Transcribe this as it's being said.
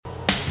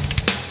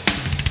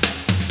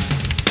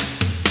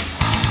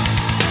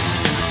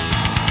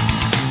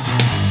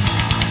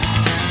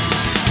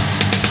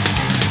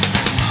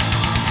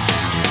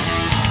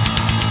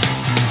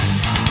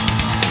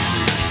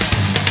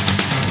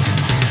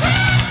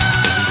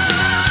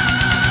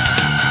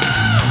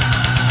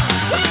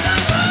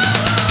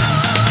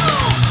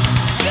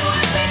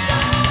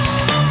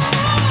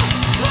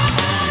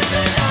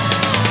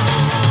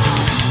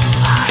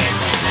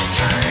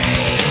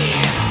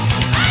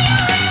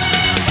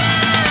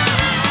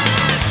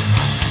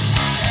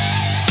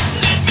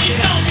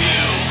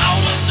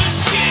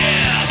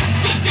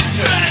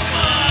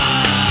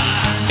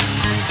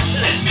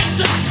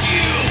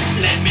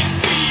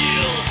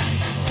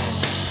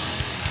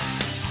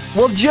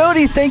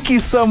Jody, thank you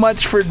so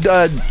much for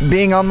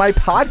being on my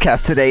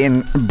podcast today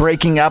and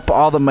breaking up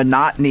all the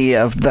monotony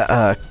of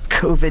the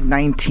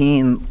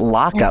COVID-19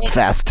 lockup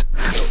fest.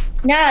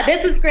 Yeah,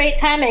 this is great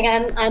timing.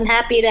 I'm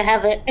happy to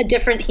have a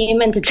different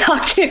human to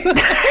talk to.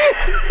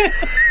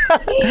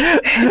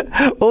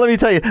 Well, let me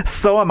tell you,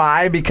 so am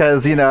I,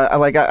 because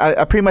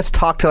I pretty much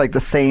talk to like the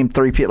same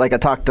three people. Like I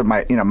talk to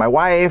my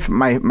wife,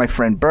 my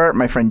friend Bert,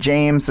 my friend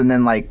James, and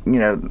then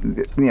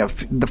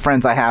the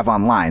friends I have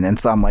online. And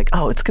so I'm like,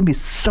 oh, it's gonna be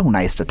so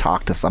nice to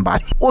talk to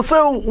somebody. Well,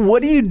 so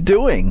what are you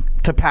doing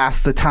to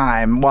pass the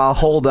time while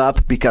holed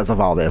up because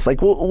of all this?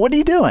 Like, what are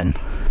you doing?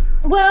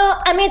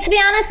 Well, I mean, to be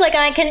honest,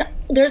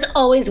 there's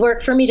always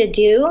work for me to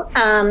do.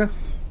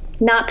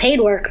 Not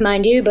paid work,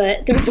 mind you,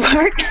 but there's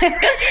work.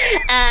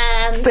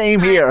 Same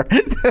here.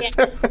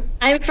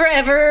 I'm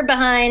forever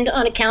behind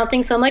on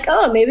accounting, so I'm like,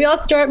 oh, maybe I'll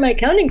start my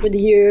accounting for the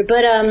year.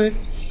 But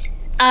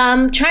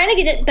I'm trying to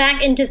get it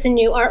back into some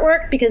new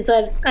artwork because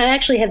I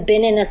actually have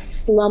been in a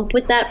slump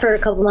with that for a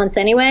couple months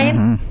anyway.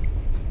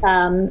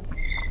 Mm-hmm.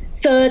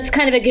 So it's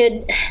kind of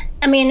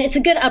it's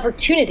a good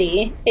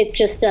opportunity. It's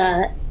just,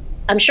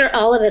 I'm sure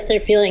all of us are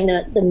feeling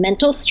the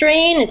mental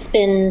strain. It's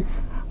been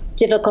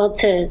difficult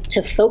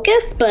to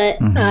focus, but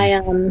mm-hmm. I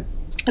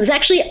was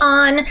actually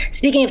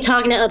speaking of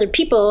talking to other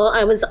people,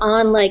 I was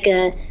on like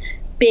a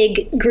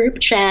big group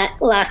chat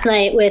last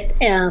night with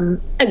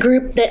a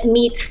group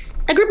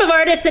of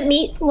artists that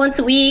meet once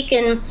a week,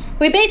 and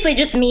we basically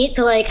just meet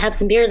to like have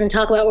some beers and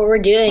talk about what we're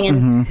doing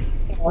and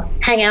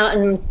mm-hmm. Hang out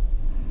and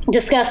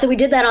discuss. So we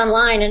did that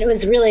online, and it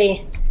was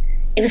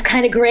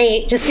kind of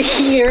great just to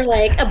hear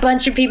like a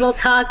bunch of people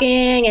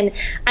talking, and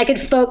I could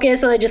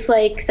focus. So I just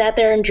like sat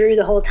there and drew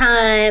the whole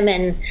time,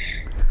 and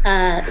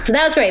so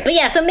that was great. But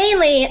yeah, so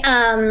mainly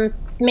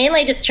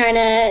just trying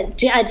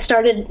to. I'd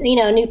started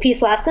a new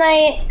piece last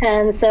night,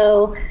 and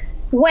so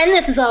when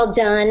this is all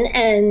done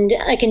and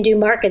I can do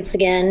markets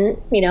again,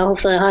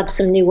 hopefully I'll have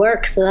some new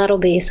work. So that'll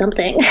be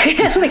something,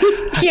 at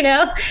least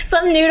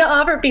something new to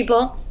offer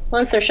people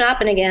once they're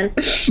shopping again.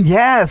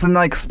 Yes, and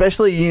like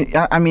especially,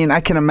 I mean, I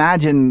can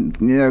imagine,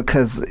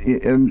 because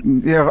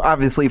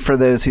obviously for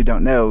those who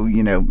don't know,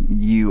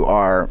 you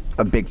are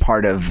a big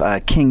part of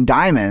King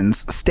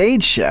Diamond's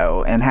stage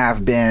show and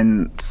have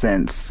been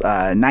since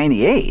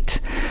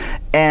 '98,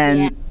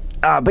 and.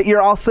 Yeah. But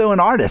you're also an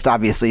artist,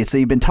 obviously, so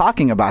you've been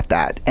talking about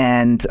that.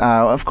 And,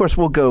 of course,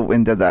 we'll go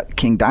into that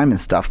King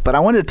Diamond stuff. But I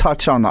wanted to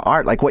touch on the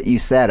art, like what you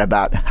said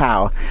about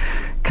how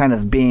kind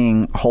of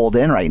being holed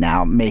in right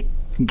now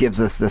gives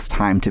us this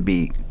time to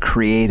be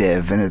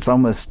creative. And it's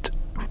almost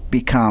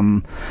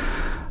become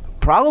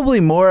probably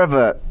more of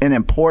an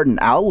important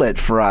outlet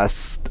for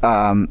us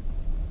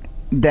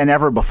than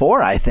ever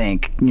before, I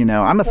think.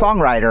 I'm a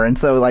songwriter, and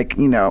so,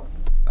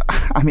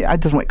 I mean, I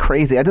just went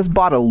crazy. I just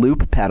bought a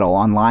loop pedal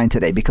online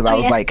today because I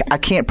was like, I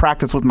can't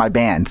practice with my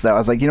band. So I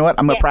was like, you know what?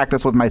 I'm going to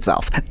practice with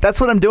myself. That's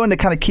what I'm doing to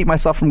kind of keep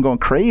myself from going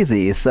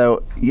crazy.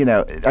 So,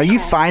 are you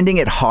finding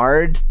it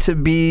hard to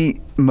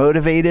be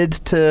motivated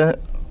to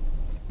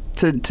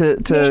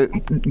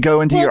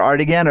go into your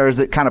art again, or is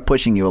it kind of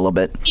pushing you a little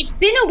bit? It's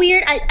been a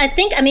weird, I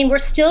think, we're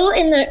still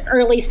in the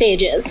early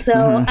stages. So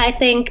mm-hmm. I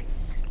think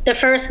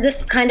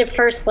this kind of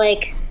first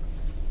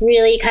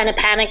really kind of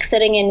panic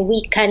setting in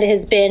week kind of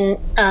has been,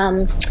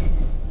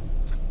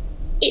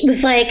 it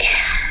was like,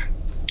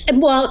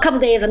 well, a couple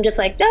days I'm just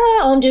like,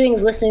 all I'm doing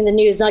is listening to the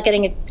news, not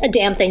getting a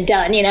damn thing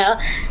done,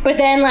 But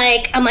then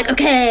I'm like,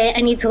 okay,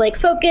 I need to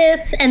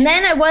focus. And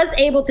then I was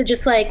able to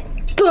just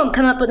boom,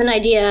 come up with an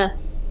idea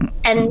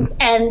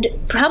and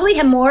probably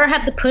have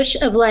the push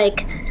of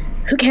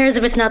who cares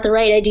if it's not the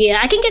right idea?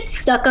 I can get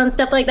stuck on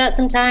stuff like that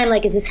sometime.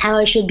 Is this how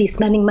I should be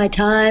spending my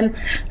time?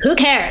 Who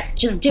cares?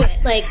 Just do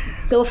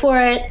it. Go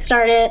for it.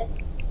 Start it.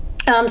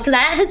 So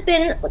that has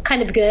been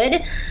kind of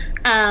good.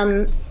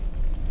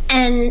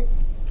 And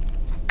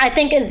I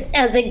think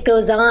as it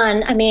goes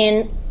on,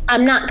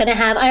 I'm not going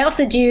to I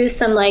also do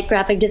some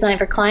graphic design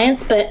for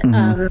clients, but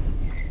mm-hmm.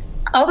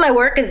 All my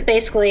work is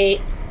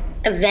basically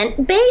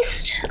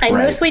event-based. I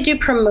mostly do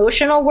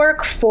promotional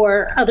work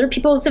for other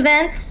people's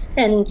events,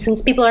 and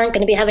since people aren't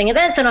going to be having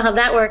events, I don't have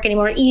that work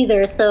anymore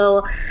either.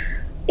 So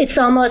it's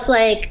almost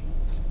I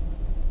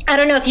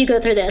don't know if you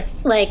go through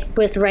this,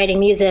 with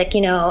writing music,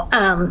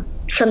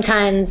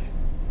 sometimes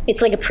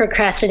it's a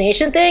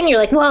procrastination thing. You're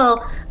like,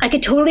 well, I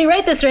could totally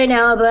write this right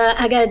now, but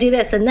I got to do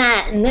this and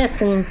that and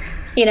this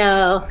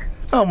and,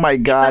 Oh my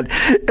God.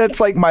 It's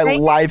like my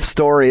life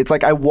story. It's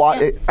like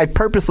I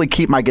purposely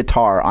keep my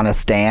guitar on a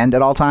stand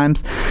at all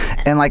times.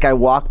 And I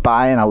walk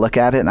by and I look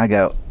at it and I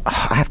go,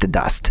 oh, I have to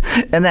dust.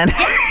 And then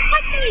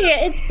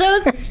it's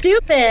so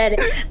stupid,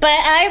 but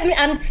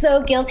I'm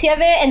so guilty of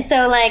it. And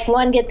so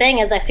one good thing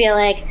is I feel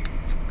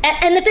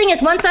and the thing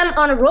is, once I'm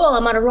on a roll,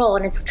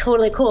 and it's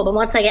totally cool. But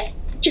once I get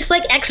just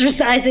like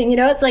exercising,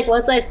 it's like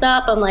once I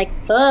stop, I'm like,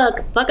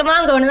 fuck am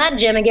I going to that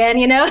gym again,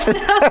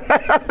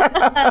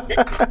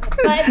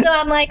 But so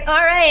I'm like, all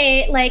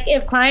right, like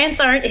if clients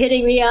aren't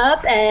hitting me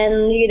up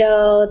and,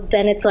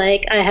 then it's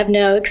like, I have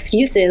no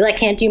excuses. I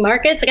can't do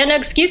markets. I got no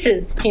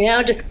excuses,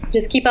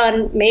 just keep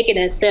on making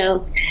it.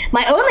 So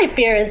my only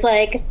fear is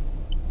like,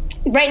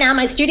 right now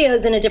my studio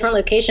is in a different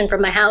location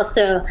from my house.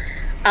 So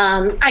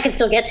I can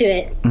still get to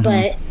it,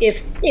 but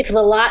if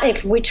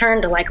we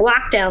turn to like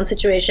lockdown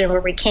situation where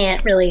we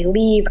can't really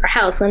leave our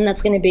house, then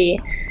that's going to be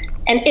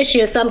an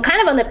issue. So I'm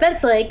kind of on the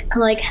fence. Like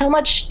I'm like, how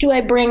much do I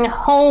bring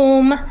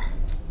home?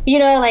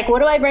 Like what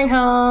do I bring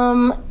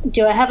home?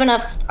 Do I have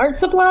enough art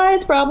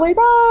supplies? Probably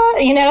not.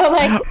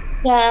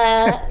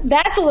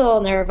 That's a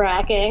little nerve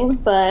wracking,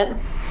 but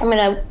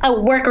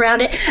I'll work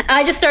around it.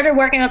 I just started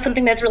working on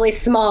something that's really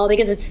small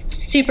because it's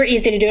super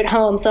easy to do at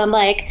home. So I'm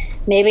like,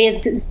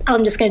 maybe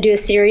I'm just going to do a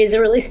series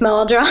of really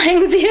small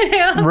drawings,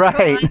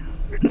 Right.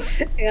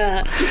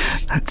 Yeah.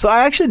 So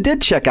I actually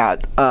did check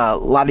out a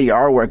lot of your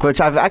artwork,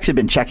 which I've actually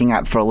been checking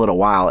out for a little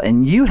while.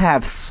 And you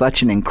have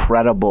such an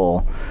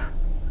incredible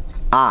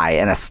eye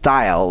and a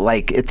style.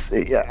 Like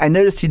I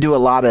noticed you do a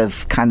lot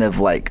of kind of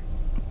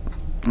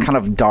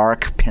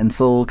dark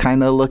pencil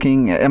kind of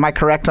looking. Am I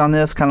correct on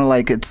this? Kind of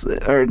like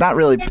or not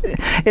really.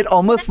 It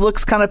almost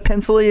looks kind of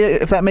pencil-y,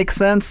 if that makes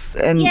sense.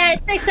 And yeah,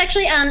 it's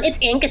actually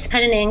it's ink. It's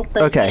pen and ink.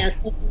 But, okay.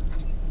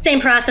 Same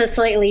process,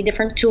 slightly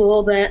different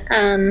tool, but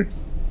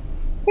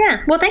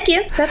yeah. Well, thank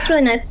you. That's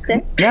really nice to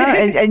say. Yeah,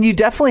 and you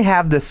definitely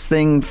have this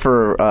thing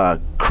for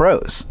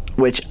crows.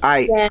 Which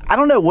I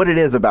don't know what it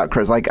is about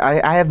crows. Like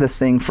I have this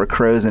thing for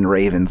crows and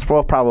ravens.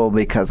 Well,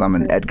 probably because I'm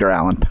an Edgar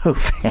Allan Poe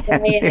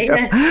fan.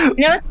 Yeah.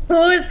 What's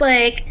cool is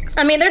like,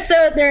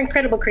 they're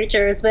incredible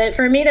creatures. But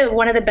for me,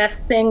 one of the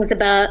best things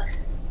about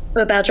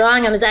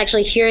drawing them is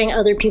actually hearing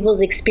other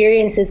people's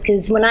experiences.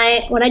 Because when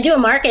I do a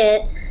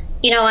market,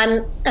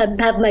 I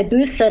have my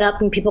booth set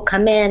up and people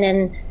come in,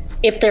 and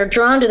if they're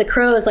drawn to the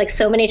crows like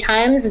so many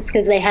times, it's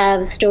because they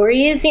have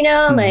stories,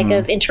 like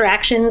of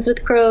interactions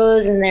with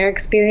crows and their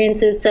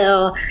experiences.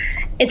 So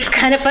it's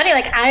kind of funny.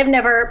 Like I've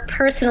never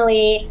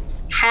personally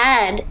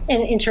had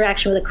an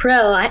interaction with a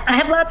crow. I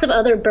have lots of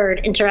other bird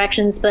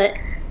interactions, but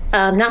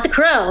not the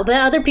crow. But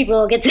other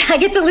people I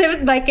get to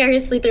live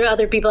vicariously through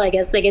other people. I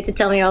guess they get to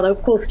tell me all the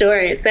cool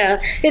stories. So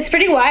it's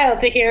pretty wild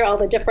to hear all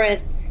the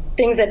different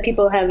things that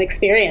people have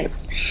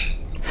experienced.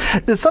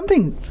 There's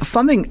something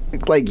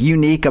like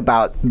unique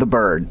about the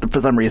bird for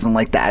some reason,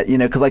 like that,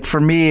 because like for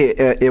me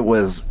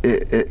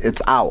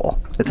it's owl.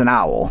 It's an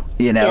owl,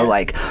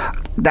 like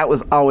that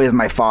was always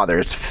my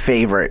father's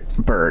favorite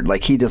bird.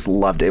 Like he just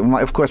loved it.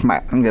 Of course,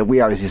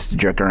 we always used to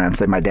joke around and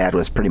say my dad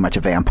was pretty much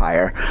a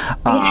vampire.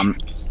 But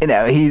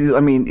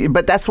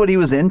that's what he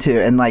was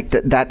into, and like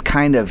that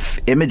kind of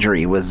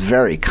imagery was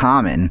very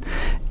common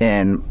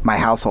in my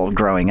household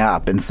growing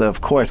up, and so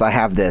of course I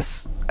have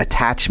this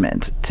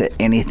attachment to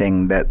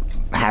anything that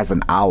has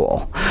an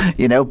owl,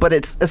 but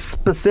it's a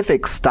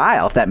specific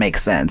style, if that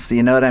makes sense.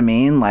 You know what I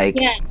mean? Like,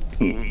 yeah.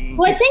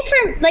 Well, I think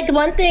for like the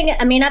one thing,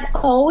 I've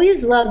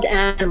always loved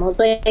animals,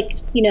 like,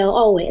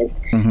 always.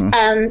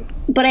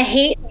 But I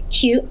hate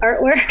cute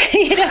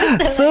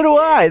artwork, So do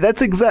I.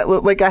 That's exactly,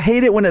 like, I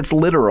hate it when it's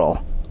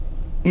literal,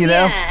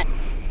 Yeah.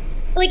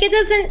 Like it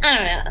doesn't, I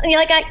don't know.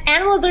 Like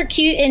animals are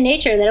cute in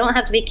nature. They don't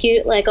have to be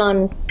cute like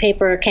on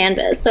paper or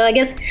canvas. So I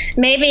guess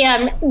maybe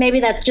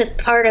that's just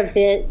part of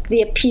the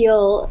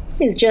appeal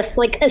is just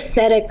like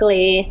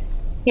aesthetically,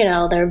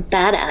 they're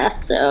badass.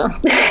 So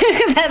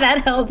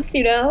that helps.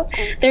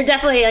 They're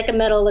definitely like a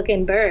metal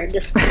looking bird.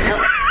 Just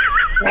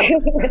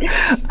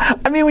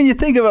when you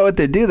think about what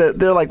they do,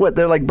 they're like what?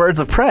 They're like birds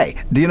of prey.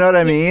 Do you know what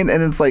I mean?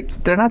 And it's like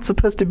they're not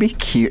supposed to be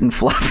cute and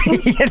fluffy.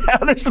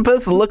 They're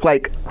supposed to look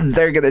like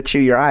they're gonna chew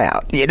your eye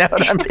out. You know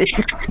what I mean?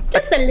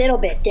 Just a little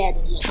bit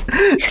deadly.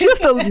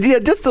 just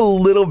a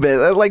little bit.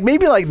 Like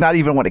maybe like not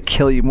even want to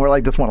kill you, more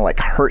like just want to like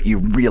hurt you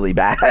really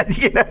bad.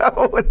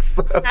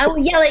 So... I will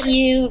yell at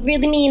you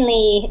really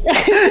meanly.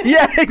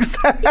 Yeah,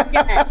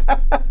 exactly.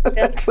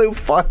 That's so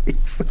funny.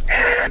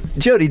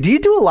 Jody, do you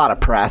do a lot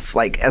of press,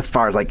 like as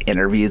far as like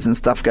interviews and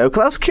stuff go?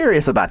 Because I was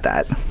curious about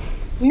that.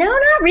 No,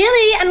 not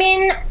really. I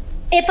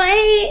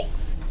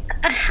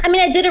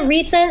did a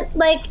recent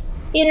like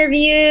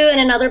interview and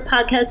another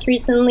podcast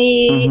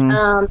recently,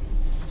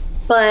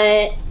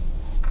 but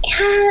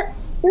yeah,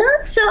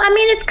 not so.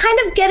 It's kind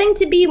of getting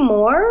to be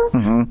more.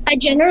 I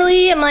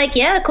generally am like,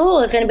 yeah, cool.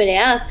 If anybody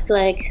asks,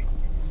 like,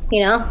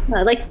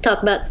 I like to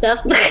talk about stuff,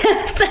 so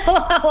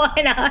why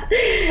not?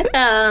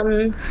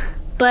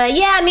 But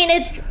yeah,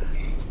 it's.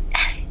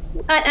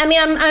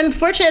 I'm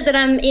fortunate that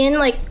I'm in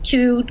like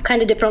two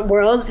kind of different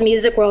worlds. The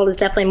music world is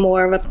definitely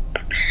more of a.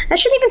 I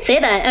shouldn't even say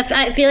that.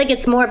 I feel like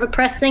it's more of a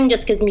press thing,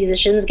 just because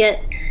musicians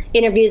get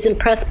interviews and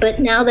press. But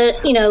now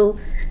that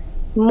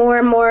more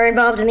and more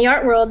involved in the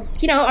art world,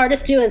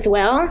 artists do as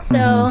well.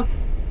 So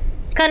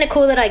it's kind of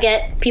cool that I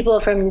get people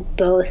from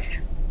both.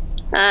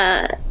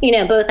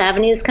 Both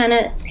avenues kind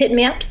of hit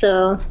me up.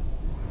 So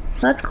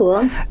that's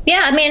cool.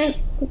 Yeah,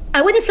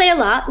 I wouldn't say a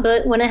lot,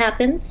 but when it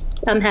happens,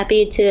 I'm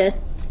happy to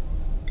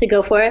to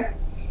go for it.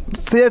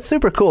 See, it's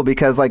super cool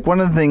because, like, one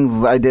of the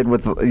things I did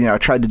with,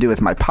 tried to do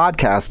with my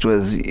podcast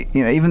was,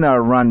 even though I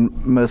run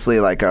mostly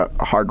like a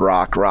hard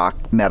rock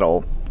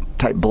metal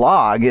type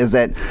blog, is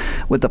that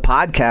with the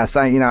podcast,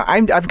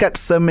 I've got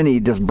so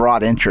many just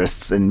broad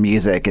interests in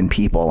music and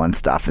people and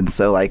stuff. And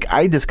so, like,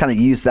 I just kind of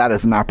use that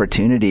as an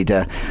opportunity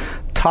to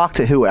talk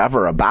to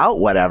whoever about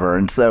whatever.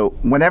 And so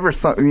whenever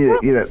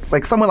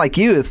like someone like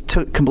you is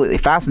completely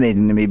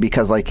fascinating to me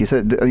because, like you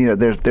said,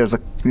 there's a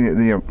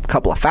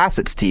couple of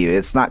facets to you.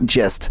 It's not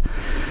just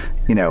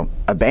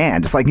a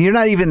band. It's like you're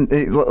not even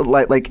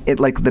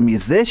like the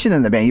musician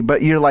in the band,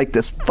 but you're like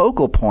this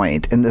focal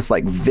point in this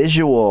like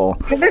visual.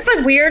 There's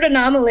a weird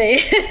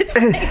anomaly.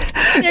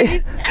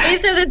 I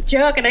used to have this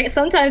joke, and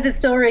sometimes it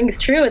still rings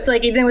true. It's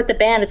like even with the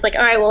band, it's like,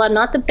 all right, well, I'm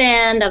not the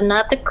band, I'm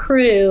not the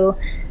crew.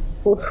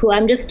 Who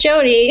I'm just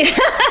Jody.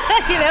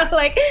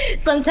 Like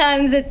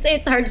sometimes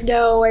it's hard to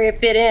know where you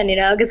fit in,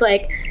 because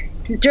like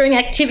during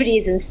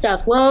activities and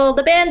stuff, well,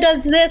 the band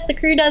does this, the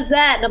crew does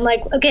that, and I'm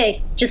like,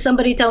 okay, just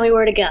somebody tell me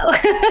where to go.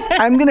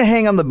 I'm gonna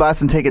hang on the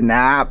bus and take a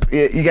nap.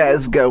 You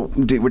guys go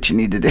do what you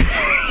need to do.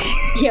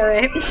 Yeah,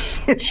 right.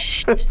 But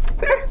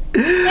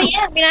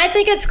yeah, I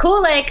think it's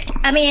cool. Like,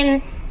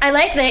 I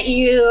like that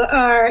you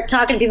are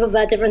talking to people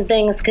about different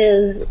things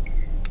because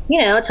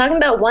talking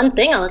about one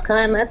thing all the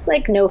time, that's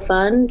like no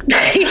fun.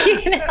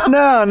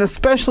 No, and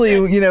especially,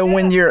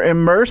 when you're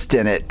immersed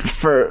in it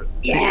for,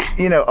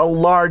 a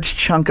large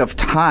chunk of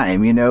time,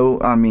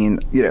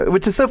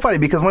 which is so funny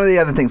because one of the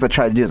other things I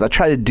try to do is I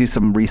try to do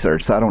some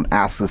research so I don't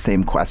ask the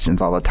same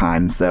questions all the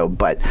time. So,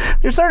 but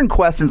there's certain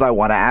questions I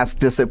want to ask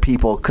just so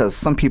because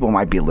some people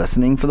might be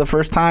listening for the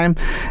first time.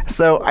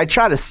 So I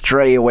try to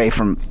stray away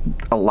from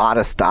a lot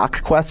of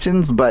stock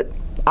questions, but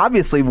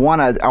obviously, one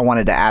I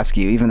wanted to ask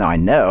you, even though I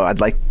know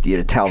I'd like you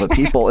to tell the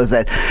people, is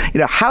that,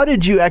 how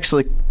did you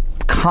actually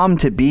come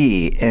to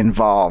be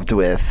involved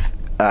with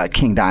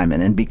King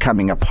Diamond and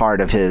becoming a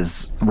part of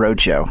his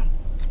roadshow?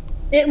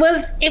 It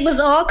was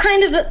all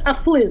kind of a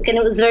fluke, and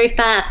it was very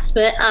fast.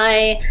 But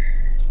I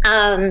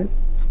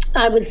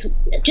was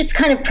just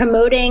kind of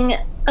promoting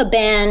a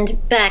band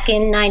back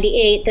in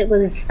 '98 that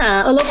was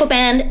a local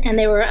band, and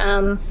they were.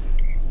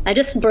 I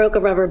just broke a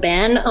rubber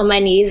band on my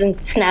knees and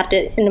snapped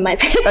it into my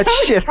face. That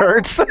shit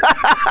hurts. And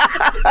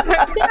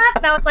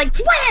I was like,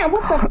 "Wow,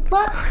 what the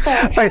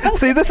fuck?" Right,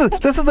 see, this is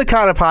the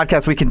kind of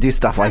podcast we can do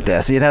stuff like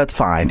this. It's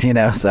fine.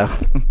 So.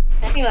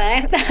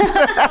 Anyway,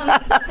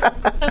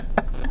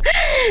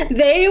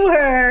 they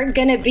were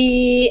gonna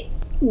be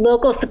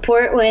local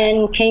support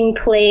when King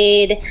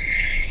played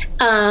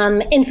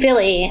in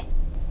Philly,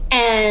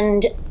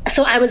 and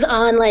so I was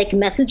on like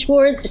message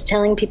boards just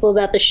telling people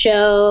about the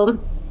show.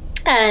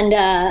 And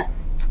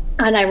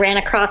I ran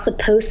across a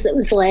post that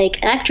was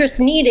like, actress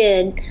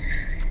needed.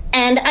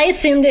 And I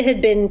assumed it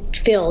had been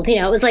filled.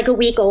 It was like a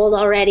week old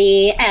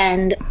already.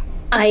 And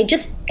I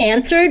just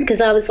answered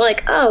because I was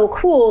like, oh,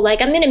 cool. Like,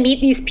 I'm going to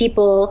meet these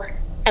people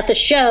at the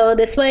show.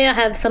 This way I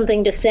have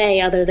something to say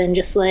other than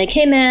just like,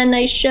 hey, man,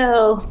 nice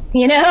show,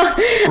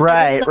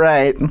 Right,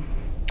 right.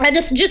 I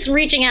just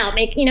reaching out,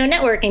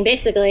 networking,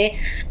 basically.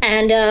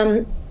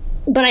 And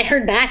but I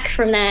heard back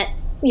from that.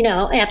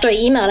 After I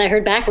emailed, I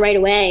heard back right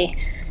away.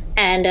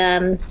 And,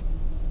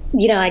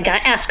 I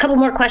got asked a couple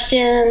more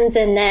questions.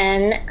 And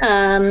then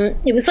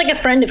it was like a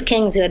friend of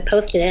King's who had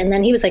posted it. And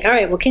then he was like, all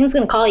right, well, King's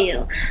going to call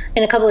you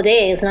in a couple of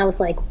days. And I was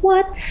like,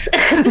 what?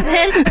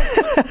 Then,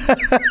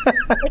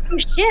 oh,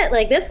 shit,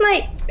 like this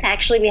might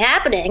actually be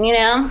happening,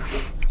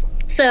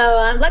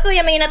 So luckily,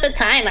 at the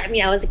time,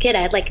 I was a kid.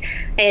 I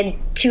had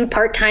 2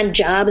 part-time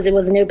jobs. It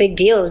was no big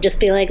deal. It would just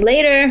be like,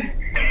 later.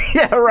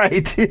 Yeah,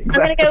 right.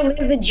 Exactly. I'm gonna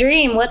go live the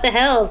dream. What the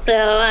hell? So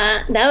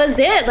that was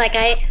it. Like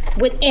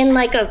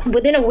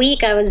within a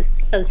week, I was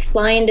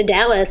flying to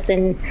Dallas,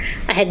 and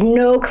I had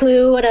no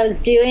clue what I was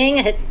doing.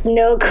 I had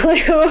no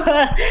clue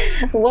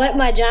what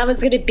my job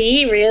was going to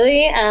be,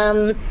 really.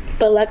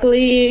 But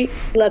luckily,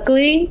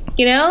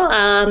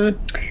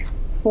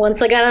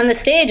 once I got on the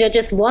stage, I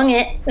just wung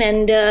it,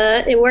 and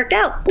it worked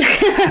out.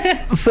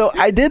 So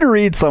I did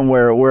read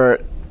somewhere where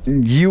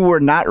you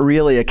were not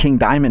really a King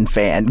Diamond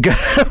fan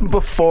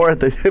before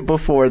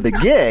the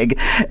gig,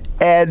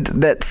 and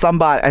that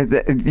somebody,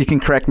 you can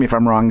correct me if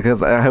I'm wrong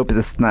because I hope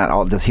this is not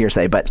all just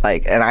hearsay, but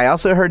and I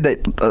also heard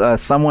that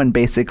someone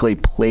basically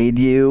played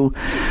you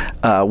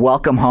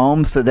Welcome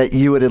Home so that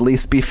you would at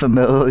least be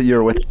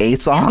familiar with a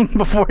song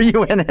before you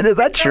went in. Is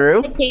that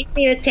true? He gave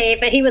me a tape,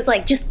 and he was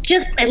like, just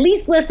at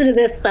least listen to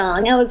this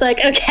song. I was like,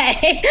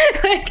 okay.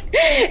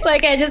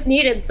 like I just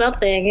needed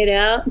something,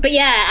 But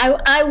yeah,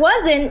 I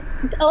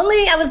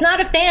was not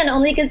a fan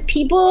only because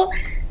people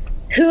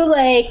who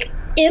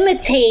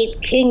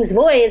imitate King's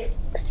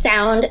voice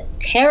sound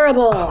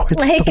terrible. Oh,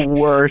 it's the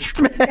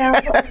worst, man.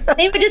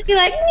 They would just be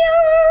like,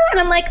 no, and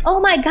I'm like,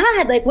 oh my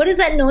god, what is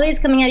that noise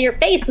coming out of your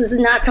face? This is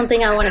not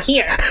something I want to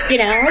hear,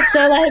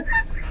 So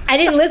I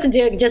didn't listen to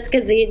it just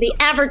because the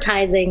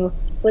advertising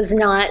was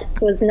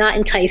not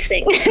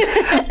enticing.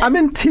 I'm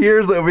in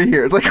tears over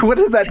here. It's like, what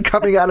is that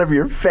coming out of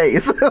your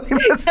face?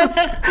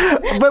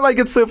 But like,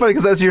 it's so funny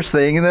because as you're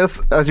saying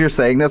this,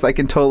 I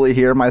can totally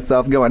hear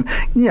myself going,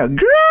 Grandma,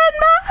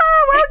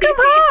 welcome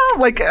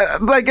home. Like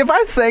if I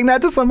was saying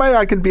that to somebody,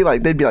 I could be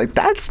like, they'd be like,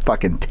 that's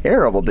fucking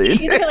terrible, dude.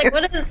 You're like,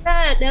 what is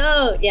that?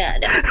 No, yeah,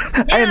 no.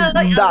 I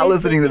am not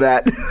listening to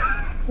that.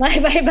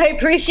 My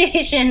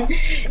appreciation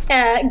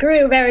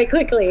grew very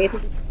quickly.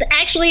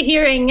 Actually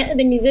hearing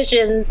the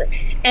musicians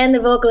and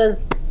the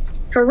vocalists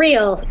for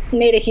real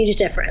made a huge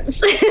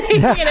difference.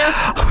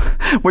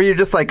 Where you're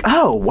just like,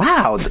 oh,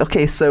 wow.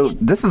 Okay, so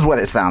this is what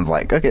it sounds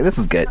like. Okay, this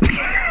is good.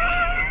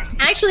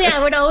 Actually,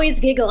 I would always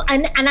giggle.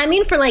 And I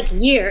mean for like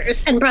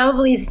years, and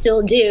probably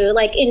still do,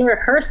 like in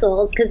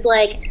rehearsals, because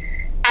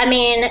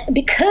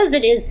because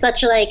it is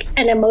such like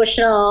an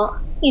emotional,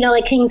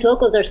 like King's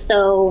vocals are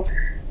so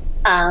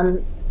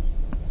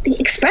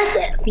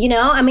expressive,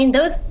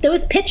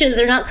 those pitches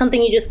are not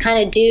something you just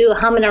kind of do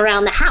humming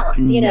around the house,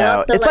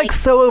 No, so, it's like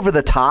so over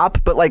the top,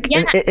 but like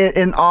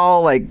in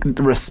all like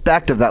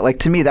respect of that, like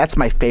to me that's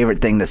my favorite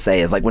thing to say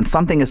is like when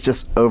something is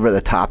just over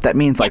the top, that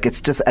means like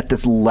it's just at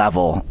this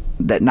level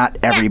that not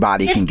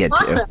everybody can get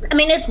to.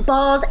 It's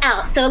balls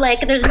out, so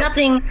like there's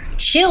nothing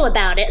chill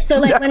about it, so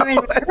like when we're in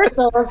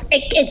rehearsals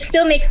it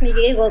still makes me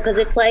giggle because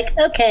it's like,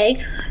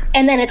 okay,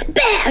 and then it's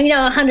bam,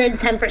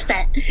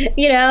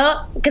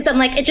 110%, because I'm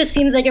like, it just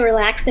seems like a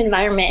relaxed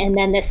environment, and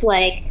then this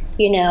like,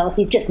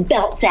 he just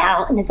belts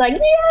out, and it's like,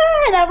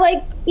 yeah, and I'm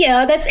like,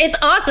 it's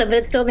awesome, but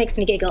it still makes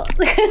me giggle.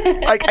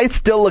 Like I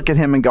still look at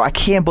him and go, I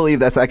can't believe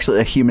that's actually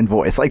a human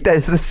voice. Like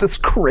that is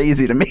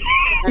crazy to me.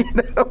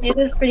 It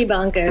is pretty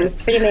bonkers. It's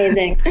pretty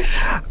amazing.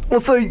 Well,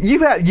 so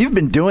you've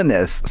been doing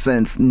this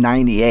since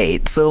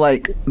 '98. So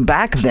like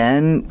back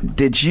then,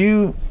 did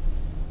you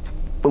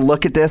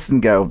look at this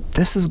and go,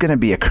 this is going to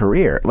be a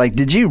career? Like,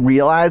 did you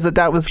realize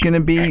that was going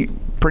to be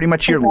pretty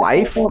much your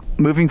life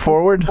moving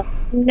forward?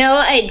 No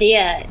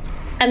idea.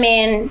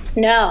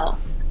 No.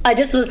 I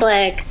just was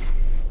like,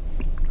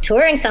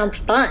 touring sounds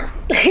fun.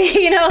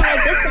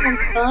 This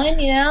sounds fun,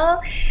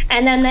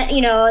 And then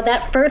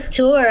that first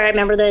tour, I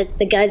remember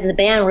the guys in the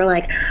band were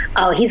like,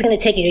 oh, he's going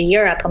to take you to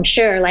Europe, I'm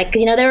sure. Like,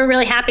 they were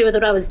really happy with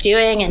what I was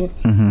doing. And,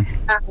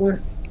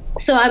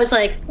 so I was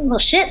like, well,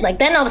 shit. Like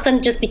then all of a sudden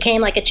it just became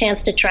like a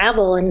chance to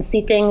travel and see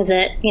things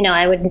that,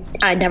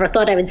 I never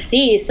thought I would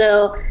see.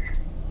 So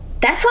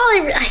that's all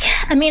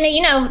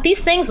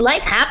these things,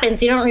 life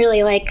happens. You don't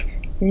really like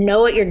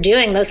know what you're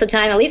doing most of the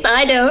time. At least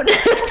I don't.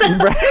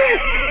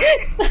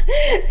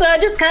 So I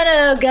just kind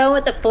of go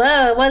with the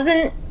flow. It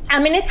wasn't,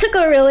 it took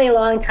a really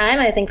long time,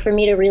 I think, for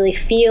me to really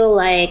feel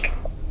like,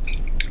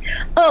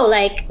 oh,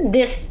 like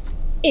this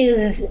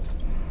is,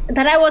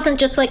 that I wasn't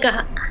just like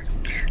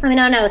I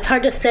don't know. It's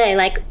hard to say,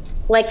 like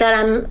that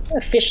I'm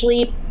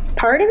officially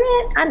part of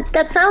it.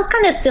 That sounds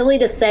kind of silly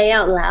to say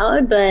out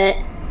loud, but.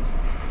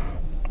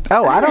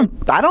 Oh, I don't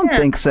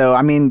think so.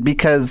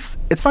 Because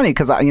it's funny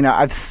because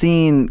I've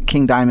seen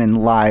King Diamond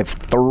live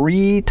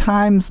 3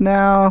 times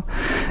now,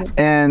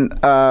 and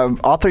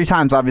all 3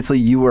 times, obviously,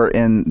 you were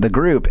in the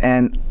group,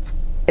 and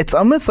it's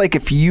almost like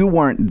if you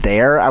weren't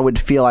there, I would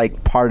feel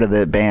like part of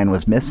the band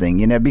was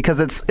missing, because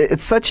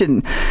it's such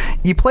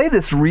you play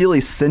this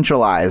really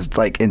centralized,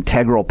 like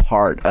integral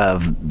part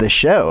of the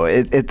show.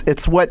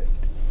 It's what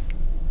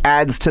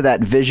adds to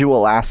that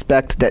visual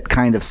aspect that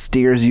kind of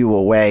steers you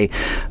away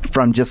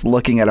from just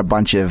looking at a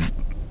bunch of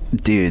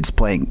dudes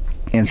playing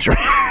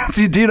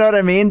instruments. Do you know what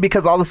I mean?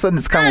 Because all of a sudden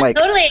it's kind of like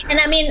totally. And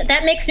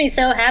that makes me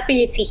so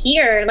happy to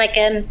hear. Like,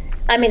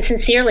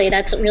 sincerely,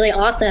 that's really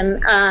awesome.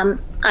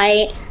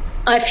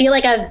 I feel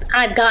like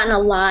I've gotten a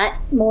lot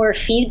more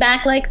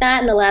feedback like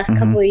that in the last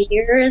couple of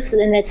years,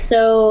 and it's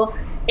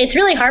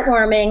really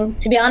heartwarming,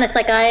 to be honest.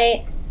 Like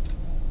I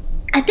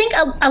think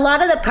a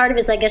lot of the part of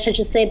it is, I guess I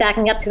should say,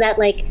 backing up to that,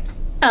 like,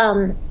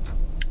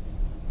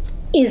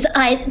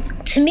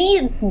 to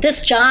me,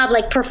 this job,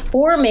 like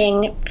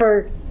performing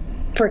for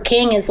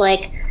King is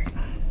like,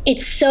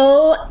 it's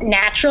so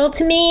natural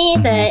to me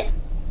that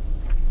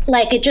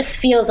like, it just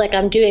feels like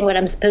I'm doing what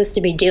I'm supposed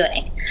to be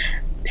doing.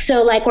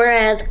 So like,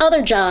 whereas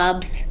other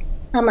jobs,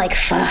 I'm like,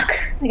 fuck,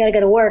 I gotta go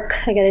to work.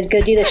 I gotta go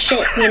do this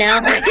shit,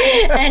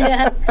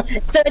 And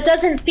so it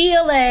doesn't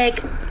feel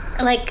like,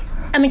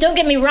 don't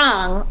get me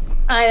wrong.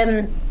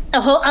 A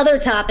whole other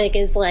topic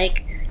is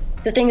like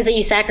the things that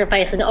you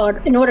sacrifice in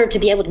order to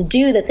be able to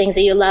do the things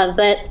that you love.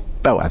 But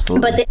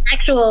absolutely. But the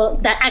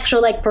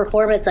actual like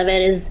performance of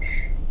it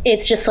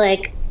it's just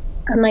like,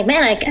 I'm like,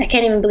 man, I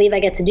can't even believe I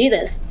get to do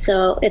this.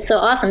 So it's so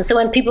awesome. So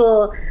when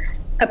people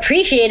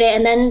appreciate it,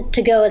 and then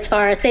to go as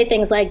far as say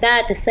things like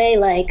that, to say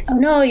like, oh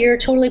no, you're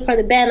totally part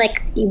of the band,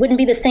 like you wouldn't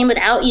be the same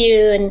without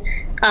you, and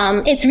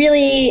it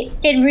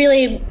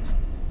really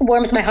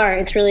warms my heart.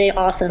 It's really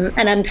awesome,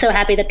 and I'm so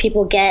happy that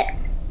people get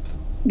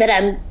that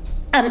I'm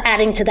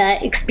adding to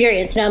that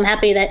experience. I'm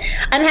happy that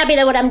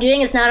what I'm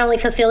doing is not only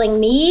fulfilling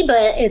me,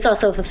 but it's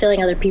also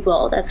fulfilling other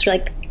people. That's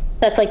like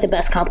that's like the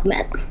best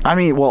compliment. I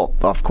mean, well,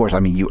 of course, I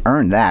mean, you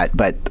earned that,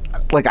 but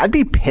like, I'd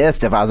be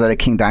pissed if I was at a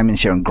King Diamond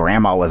show and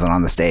Grandma wasn't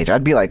on the stage.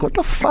 I'd be like, what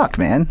the fuck,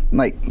 man?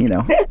 Like, you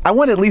know, I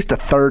want at least a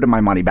third of my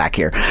money back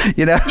here,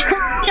 you know?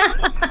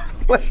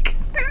 Like,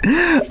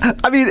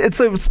 I mean, it's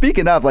so,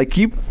 speaking of, like,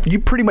 you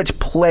pretty much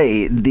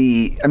play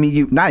the, I mean,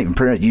 you, not even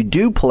pretty much, you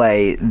do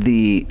play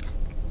the,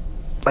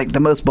 like,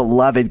 the most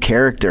beloved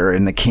character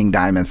in the King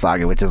Diamond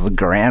saga, which is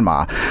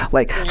Grandma.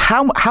 Like,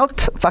 how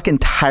fucking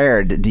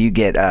tired do you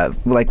get,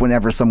 like,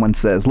 whenever someone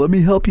says, let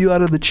me help you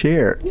out of the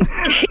chair?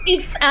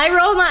 I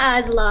roll my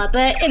eyes a lot,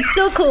 but it's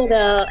still cool,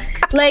 though.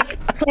 Like,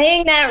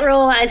 playing that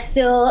role, I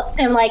still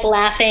am, like,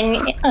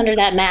 laughing under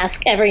that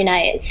mask every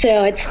night.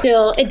 So it's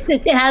still,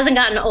 it hasn't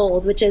gotten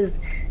old, which is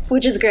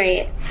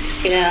great,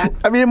 you know?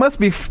 I mean, it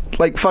must be,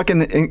 like,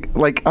 fucking,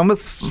 like,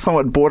 almost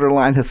somewhat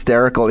borderline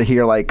hysterical to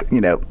hear, like,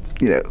 you know,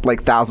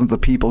 like thousands of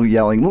people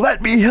yelling,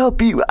 let me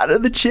help you out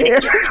of the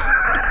chair.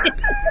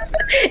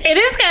 It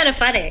is kind of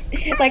funny.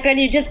 Like, when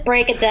you just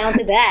break it down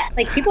to that.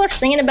 Like, people are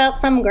singing about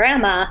some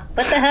grandma.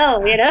 What the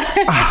hell, you know?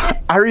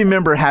 I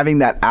remember having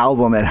that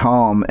album at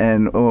home,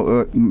 and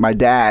my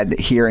dad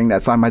hearing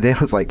that song. My dad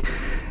was like,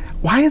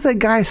 why is that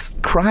guy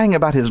crying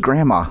about his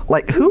grandma?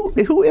 Like, who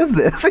is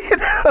this? You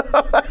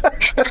know?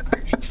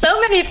 So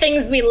many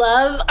things we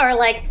love are,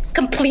 like,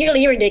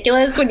 completely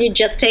ridiculous when you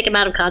just take them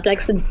out of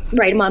context and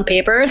write them on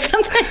paper or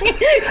something,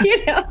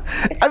 you know?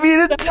 I mean,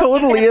 it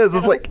totally is.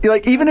 It's like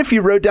even if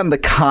you wrote down the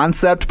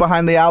concept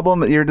behind the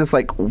album, you're just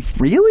like,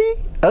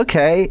 really?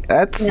 Okay,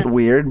 that's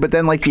weird. But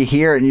then, like, you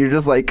hear it and you're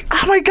just like,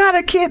 oh my God,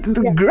 I can't.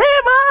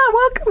 Grandma,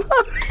 welcome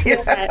home.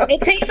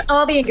 It takes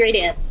all the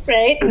ingredients,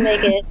 right, to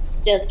make it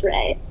just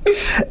right.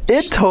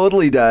 It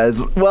totally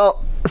does.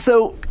 Well,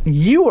 so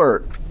you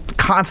are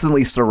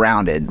constantly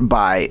surrounded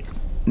by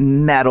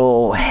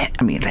metal, I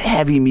mean,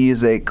 heavy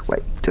music,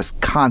 like, just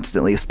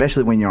constantly,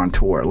 especially when you're on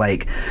tour.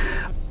 Like,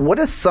 what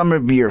is some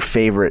of your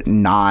favorite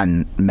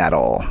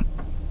non-metal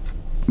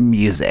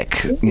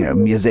music, you know,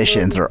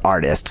 musicians or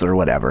artists or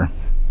whatever?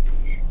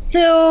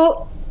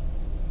 So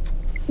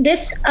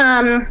this,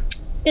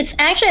 it's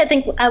actually, I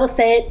think I will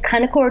say it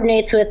kind of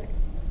coordinates with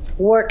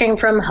working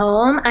from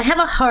home. I have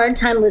a hard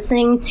time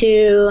listening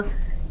to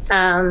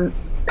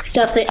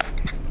stuff that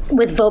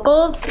with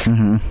vocals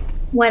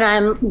when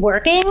I'm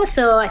working,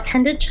 so I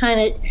tend to try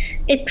to.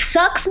 It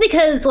sucks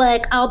because,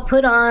 like, I'll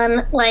put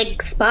on,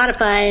 like,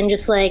 Spotify and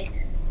just, like,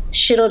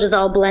 shit'll just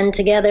all blend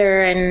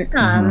together,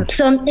 and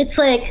so it's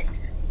like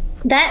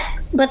that.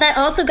 But that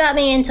also got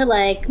me into,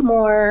 like,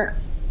 more,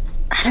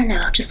 I don't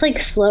know, just, like,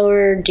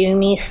 slower,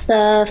 doomy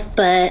stuff.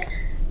 But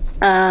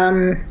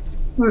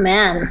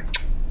man,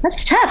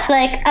 that's tough.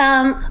 Like,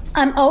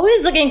 I'm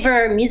always looking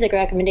for music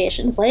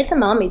recommendations. Lay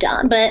some on me,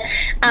 John. But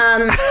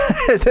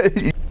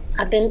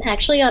I've been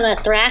actually on a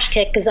thrash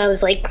kick because I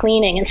was, like,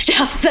 cleaning and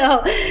stuff. So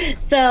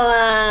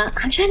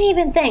I'm trying to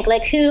even think,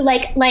 like, who,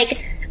 like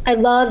I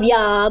love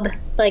Yob.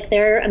 Like,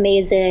 they're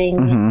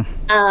amazing.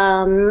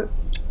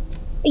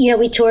 You know,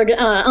 we toured.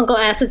 Uncle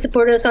Acid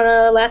supported us on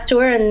a last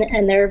tour,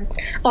 and they're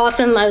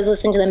awesome. I was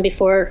listening to them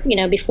before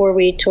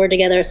we toured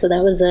together, so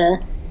that was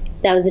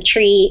a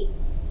treat.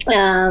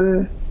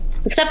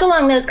 Stuff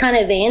along those kind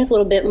of veins, a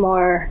little bit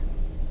more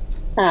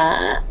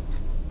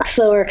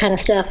slower kind of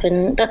stuff,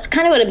 and that's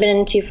kind of what I've been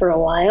into for a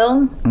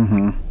while.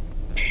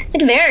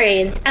 It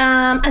varies.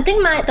 I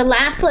think the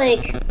last,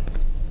 like,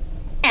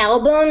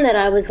 album that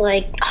I was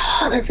like,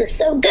 oh, this is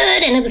so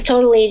good, and it was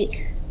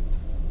totally,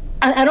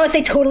 I don't want to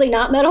say totally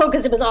not metal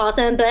because it was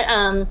awesome, but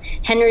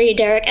Henry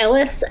Derek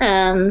Ellis,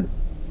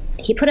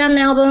 he put out an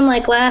album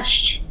like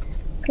last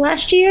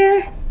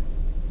year.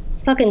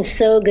 Fucking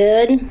so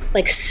good.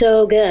 Like,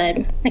 so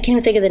good. I can't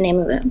even think of the name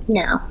of it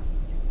now.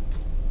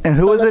 And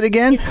who was it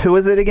again?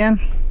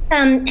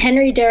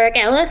 Henry Derek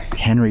Ellis.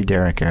 Henry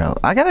Derek Ellis.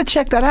 I gotta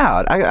check that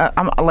out.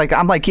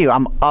 I'm like you.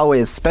 I'm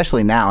always,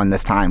 especially now in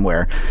this time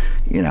where,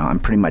 you know, I'm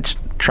pretty much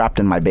trapped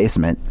in my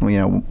basement. You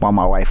know, while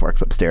my wife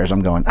works upstairs,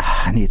 I'm going,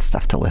 I need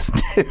stuff to listen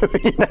to.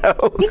 You know.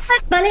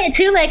 It's funny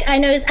too. Like, I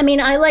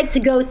like to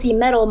go see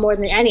metal more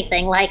than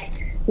anything. Like,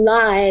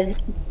 live,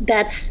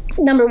 that's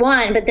number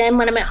one. But then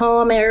when I'm at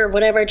home or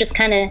whatever, just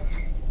kind of,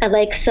 I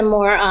like some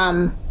more.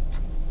 I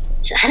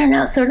don't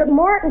know, sort of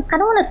more. I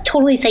don't want to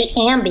totally say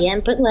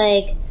ambient, but,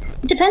 like,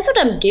 it depends what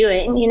I'm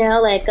doing, you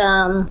know, like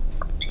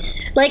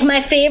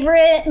my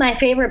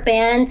favorite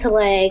band to,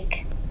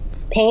 like,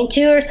 paint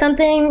to or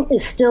something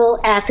is still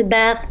Acid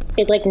Bath.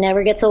 It, like,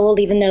 never gets old,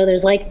 even though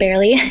there's, like,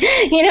 barely,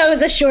 you know, it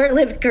was a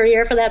short-lived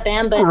career for that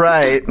band, but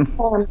right.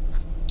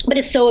 But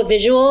it's so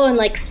visual and,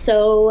 like,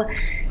 so,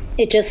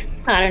 it just,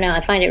 I don't know,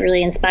 I find it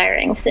really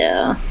inspiring.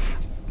 So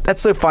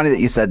that's so funny that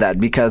you said that,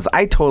 because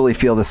I totally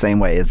feel the same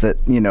way. Is that,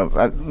 you know,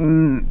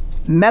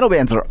 metal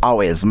bands are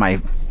always my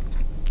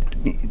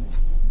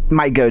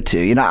go-to.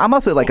 You know, I'm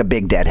also, like, a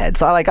big Deadhead,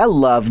 so I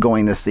love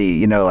going to see,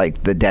 you know,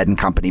 like, the Dead and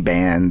Company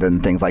band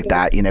and things like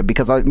that, you know,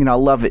 because I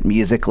love it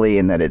musically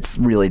and that it's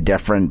really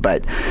different.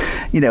 But,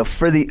 you know,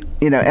 for the,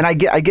 you know, and I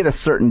get a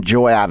certain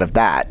joy out of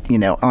that, you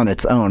know, on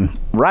its own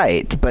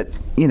right. But,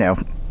 you know,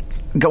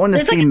 going to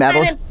There's see like a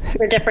metal. time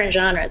for different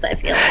genres, I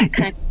feel like.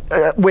 Kind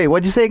Wait,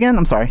 what'd you say again?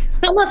 I'm sorry.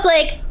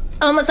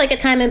 almost like a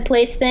time and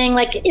place thing.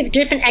 Like if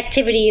different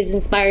activities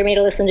inspire me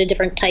to listen to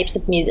different types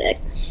of music.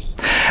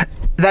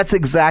 That's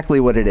exactly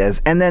what it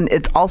is. And then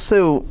it's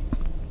also,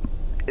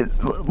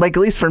 like,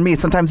 at least for me,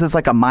 sometimes it's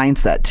like a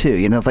mindset too.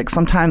 You know, it's like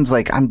sometimes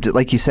like I'm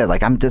like you said,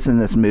 like I'm just in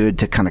this mood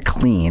to kind of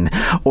clean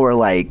or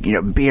like, you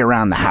know, be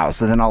around the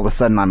house. And then all of a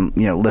sudden I'm,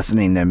 you know,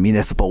 listening to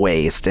Municipal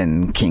Waste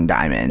and King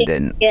Diamond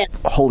and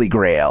Holy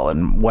Grail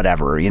and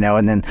whatever, you know.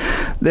 And then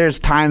there's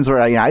times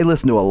where I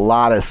listen to a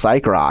lot of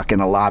psych rock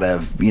and a lot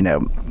of, you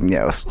know,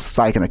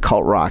 psych and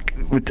occult rock.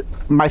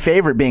 My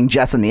favorite being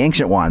Jess and the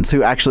Ancient Ones,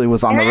 who actually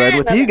was on the road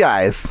with you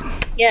guys.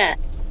 Yeah.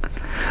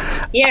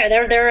 Yeah,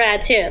 they're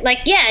rad too. Like,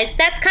 yeah,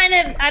 that's kind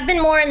of, I've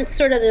been more in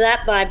sort of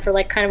that vibe for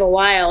like kind of a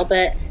while,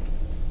 but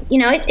you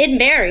know, it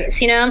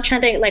varies. You know, I'm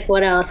trying to think like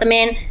what else. I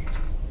mean,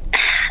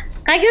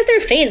 I go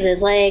through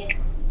phases. Like,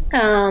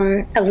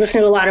 I was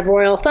listening to a lot of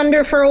Royal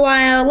Thunder for a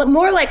while,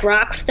 more like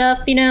rock stuff.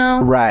 You know.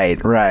 Right.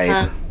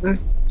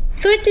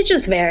 So it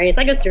just varies.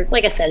 I go through,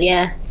 like I said,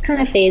 yeah, it's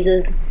kind of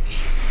phases.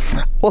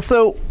 Well,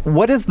 so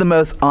what is the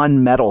most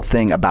unmetal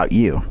thing about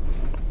you?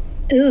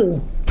 Ooh.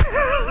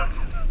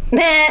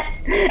 I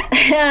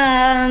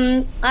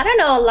don't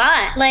know, a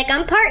lot. Like,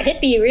 I'm part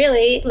hippie,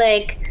 really.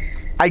 Like,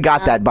 I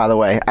got that, by the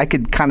way. I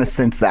could kind of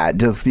sense that,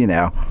 just, you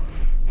know.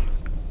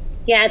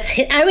 Yeah,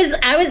 I was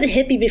a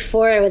hippie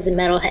before I was a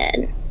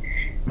metalhead.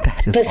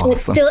 That is but awesome.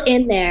 It's still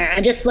in there.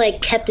 I just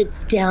like kept it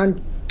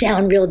down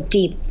real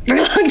deep for a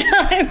long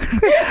time.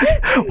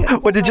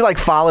 What, did you like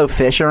follow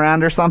Fish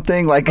around or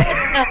something? Like no,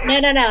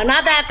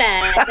 not that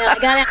bad. No, I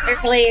got out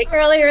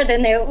earlier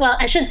than they. Well,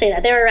 I shouldn't say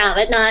that they were around,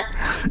 but not.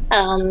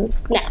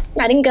 No,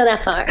 I didn't go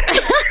that far.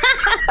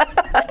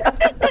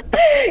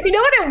 You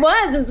know what it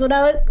was? Is when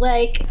I was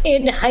like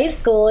in high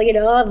school. You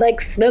know, I'm like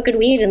smoking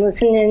weed and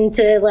listening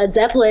to Led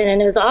Zeppelin,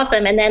 and it was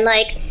awesome. And then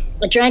like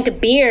I drank a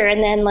beer,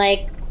 and then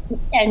like.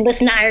 And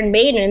listen to Iron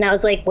Maiden, and I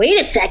was like, "Wait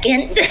a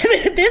second,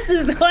 this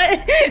is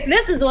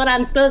what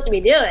I'm supposed to be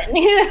doing."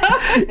 You know,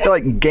 you're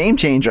like game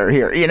changer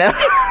here. You know,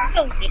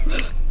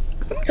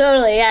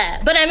 totally, yeah.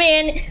 But I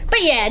mean,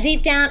 yeah,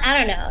 deep down, I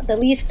don't know, the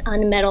least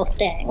unmetal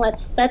thing.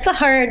 That's a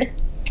hard.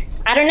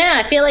 I don't know.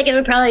 I feel like it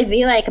would probably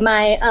be like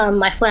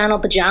my flannel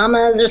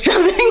pajamas or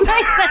something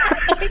like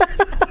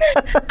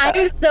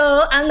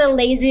that. I'm the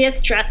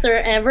laziest dresser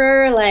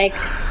ever. Like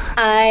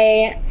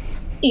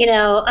You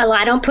know,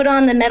 I don't put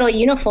on the metal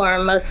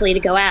uniform mostly to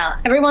go out.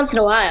 Every once in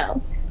a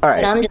while. All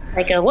right. But I'm just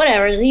like,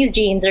 whatever. These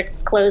jeans are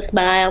close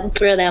by. I'll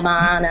throw them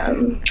on.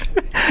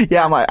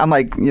 Yeah, I'm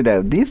like, you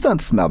know, these don't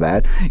smell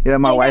bad. You know,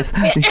 my wife's.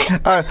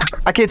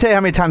 I can't tell you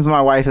how many times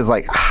my wife is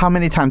like, "How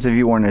many times have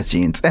you worn those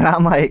jeans?" And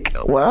I'm like,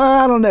 "Well,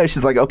 I don't know."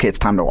 She's like, "Okay, it's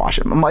time to wash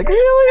them." I'm like,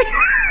 "Really?"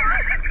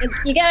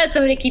 You gotta have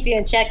somebody to keep you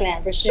in check,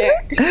 man, for sure.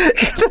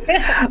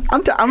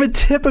 I'm a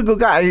typical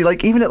guy.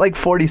 Like even at like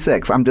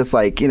 46, I'm just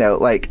like, you know,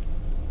 like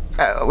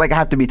I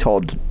have to be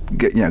told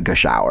to go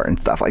shower and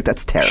stuff. Like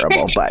that's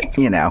terrible, but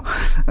you know,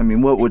 I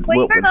mean, what would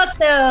you're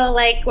also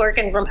like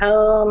working from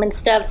home and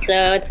stuff,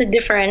 so it's a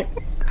different.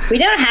 We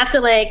don't have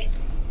to like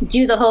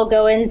do the whole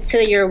go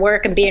into your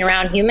work and being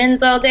around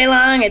humans all day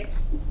long.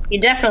 It's you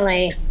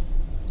definitely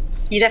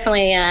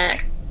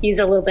use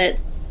a little bit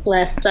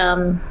less.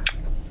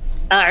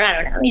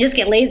 I don't know. You just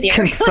get lazier.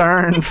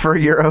 Concern for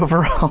your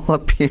overall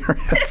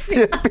appearance.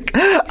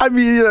 I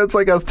mean, you know, it's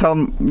like I was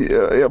telling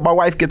my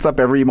wife gets up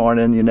every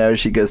morning. You know,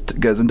 she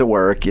goes into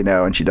work. You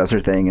know, and she does her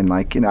thing. And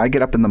like, you know, I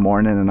get up in the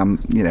morning and I'm,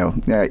 you know,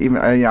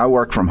 I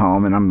work from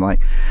home and I'm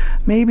like,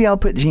 maybe I'll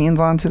put jeans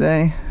on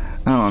today.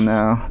 I don't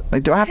know.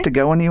 Like, do I have to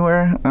go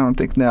anywhere? I don't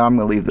think. No, I'm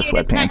gonna leave the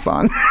sweatpants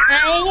on.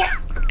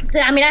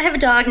 I mean, I have a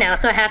dog now,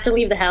 so I have to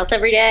leave the house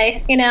every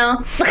day, you know.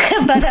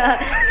 But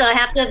so I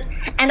have to,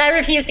 and I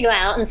refuse to go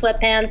out in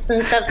sweatpants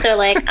and stuff. So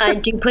like, I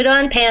do put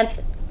on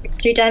pants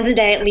 3 times a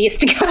day at least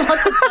to go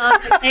walk the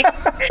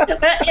dog.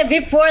 But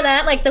before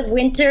that, like the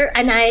winter,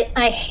 and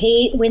I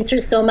hate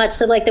winter so much.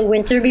 So like the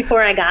winter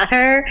before I got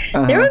her,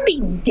 there would be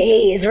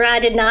days where I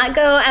did not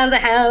go out of the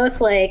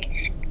house, like,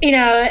 you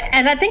know.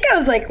 And I think I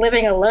was like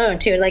living alone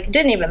too. Like it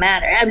didn't even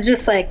matter. I was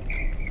just like.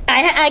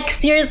 I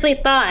seriously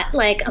thought,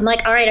 like, I'm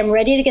like, all right, I'm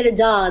ready to get a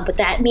dog, but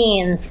that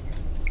means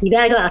you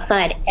got to go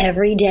outside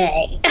every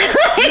day.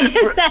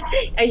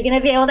 Are you going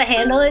to be able to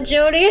handle it,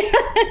 Jody?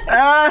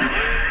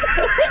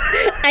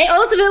 I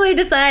ultimately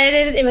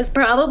decided it was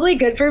probably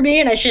good for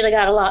me, and I should have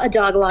got a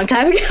dog a long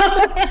time ago.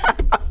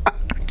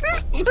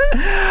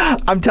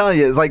 I'm telling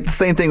you, it's like the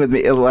same thing with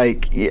me.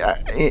 Like,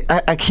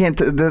 I can't.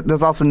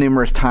 There's also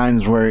numerous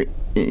times where,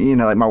 you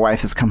know, like my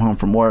wife has come home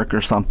from work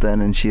or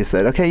something, and she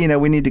said, "Okay, you know,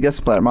 we need to go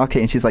split." I'm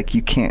okay, and she's like,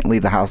 "You can't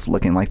leave the house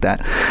looking like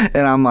that."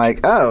 And I'm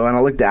like, "Oh," and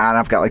I look down, and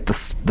I've got like the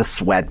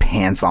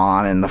sweatpants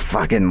on and the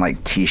fucking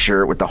like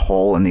t-shirt with the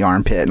hole in the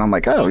armpit, and I'm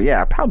like, "Oh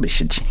yeah, I probably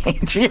should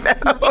change." You know,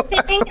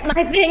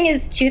 my thing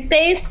is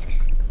toothpaste.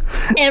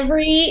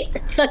 Every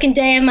fucking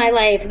day of my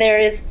life, there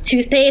is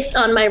toothpaste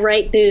on my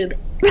right boob.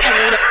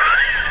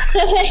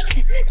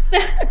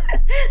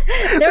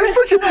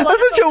 That's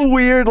such a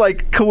weird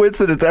like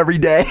coincidence every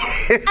day.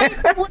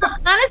 Well,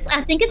 honestly,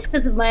 I think it's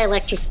because of my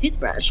electric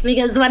toothbrush.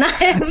 Because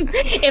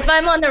if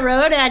I'm on the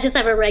road and I just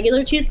have a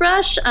regular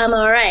toothbrush, I'm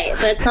all right.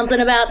 But something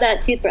about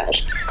that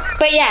toothbrush.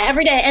 But yeah,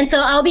 every day. And so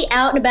I'll be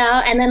out and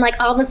about, and then like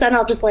all of a sudden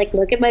I'll just like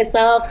look at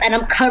myself, and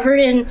I'm covered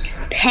in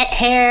pet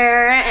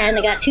hair, and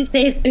I got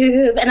toothpaste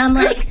boob, and I'm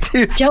like,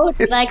 Joe,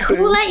 like,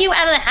 who let you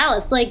out of the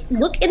house? Like,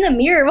 look in the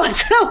mirror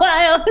once in a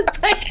while.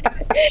 It's like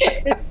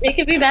it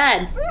could be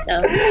bad.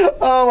 So,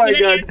 oh my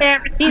god! If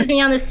ever sees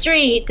me on the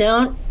street,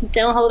 don't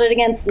hold it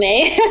against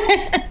me.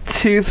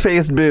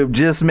 Toothpaste boob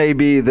just may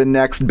be the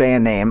next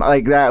band name.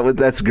 Like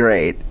that's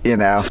great. You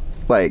know,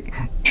 like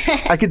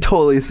I could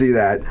totally see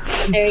that.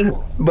 Very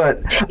cool. But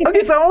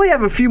okay, so I only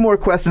have a few more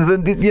questions,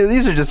 and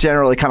these are just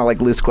generally kind of like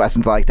loose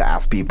questions I like to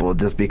ask people,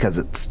 just because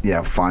it's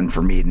fun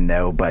for me to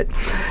know. But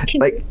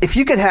like, if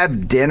you could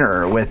have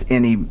dinner with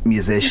any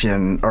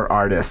musician or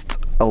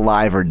artist,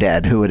 alive or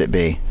dead, who would it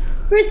be?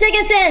 Bruce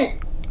Dickinson.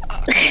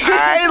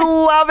 I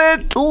love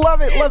it.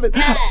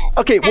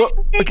 Okay, well,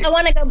 I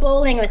want to go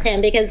bowling with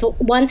him, because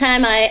one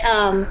time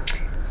I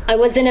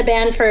was in a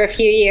band for a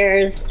few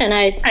years, and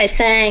I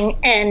sang,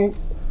 and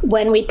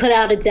when we put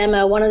out a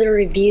demo, one of the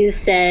reviews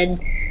said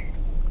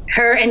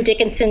her and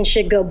Dickinson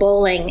should go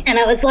bowling, and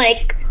I was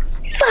like,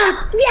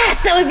 fuck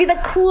yes, that would be the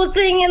coolest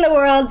thing in the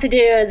world to do,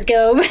 is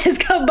go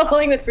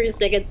bowling with Bruce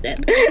Dickinson.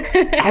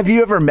 Have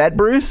you ever met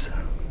Bruce?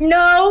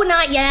 No,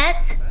 not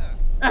yet.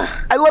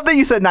 Ugh. I love that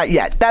you said not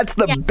yet. That's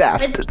the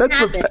best. That's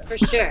the best.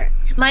 For sure.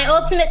 My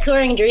ultimate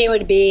touring dream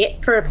would be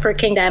for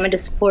King Diamond to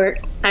support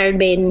Iron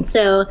Maiden.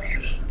 So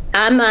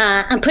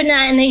I'm putting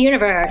that in the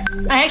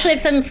universe. I actually have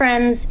some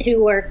friends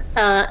who work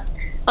on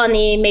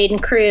the Maiden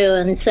crew,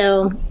 and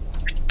so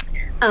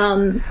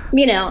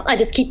I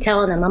just keep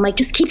telling them, I'm like,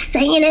 just keep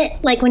saying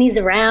it, like when he's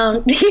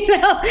around,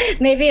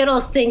 maybe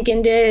it'll sink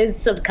into his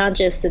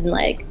subconscious, and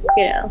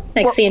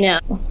next thing you know,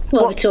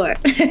 we'll have a tour.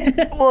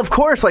 Well, of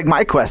course, like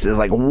my question is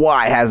like,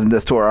 why hasn't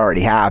this tour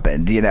already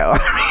happened?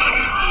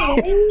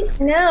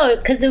 No,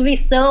 because it would be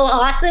so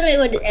awesome. It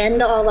would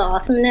end all the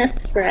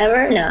awesomeness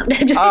forever. No.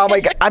 Oh my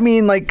god! I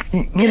mean, like,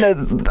 I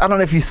don't know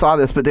if you saw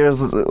this, but there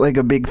was like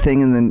a big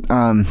thing in the,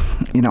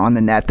 on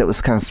the net that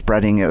was kind of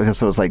spreading. It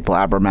was like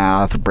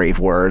Blabbermouth, Brave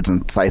Words,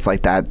 and sites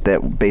like that.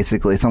 That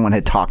basically someone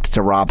had talked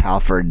to Rob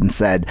Halford and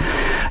said,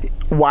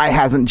 "Why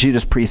hasn't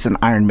Judas Priest and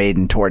Iron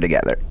Maiden tour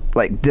together?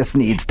 Like, this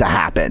needs to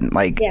happen,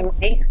 like,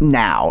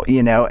 now,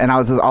 and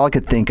all I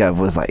could think of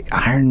was like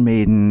Iron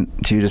Maiden,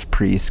 Judas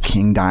Priest,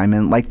 King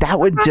Diamond, like that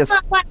would just,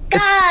 oh my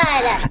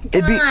god,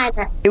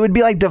 it would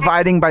be like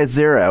dividing by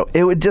zero.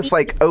 It would just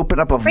like open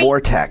up a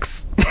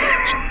vortex.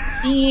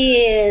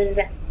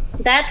 Jeez,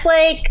 that's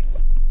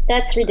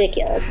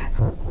ridiculous.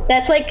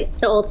 That's like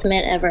the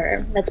ultimate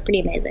ever. That's pretty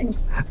amazing.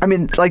 I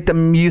mean, like the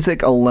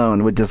music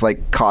alone would just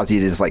like cause you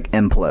to just like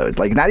implode,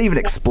 like not even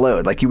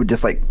explode, like you would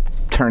just like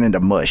turn into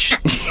mush.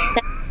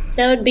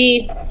 That'd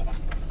be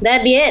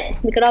it.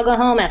 We could all go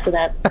home after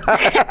that.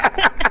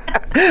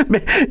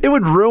 It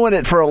would ruin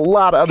it for a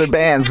lot of other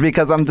bands,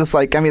 because I'm just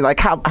like, I mean, like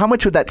how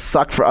much would that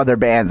suck for other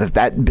bands if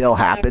that bill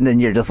happened and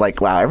you're just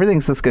like, wow,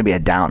 everything's just going to be a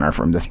downer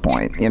from this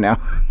point,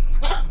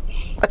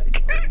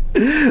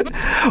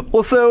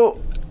 Well, so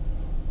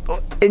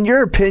in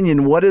your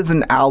opinion, what is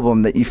an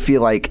album that you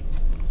feel like,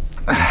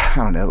 I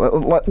don't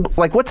know,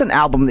 like what's an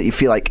album that you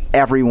feel like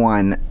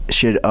everyone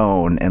should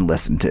own and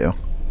listen to?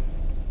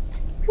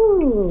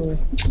 Ooh,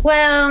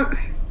 well,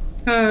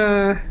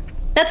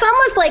 that's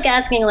almost like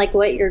asking like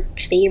what your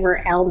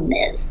favorite album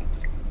is.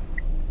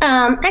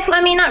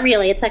 I mean, not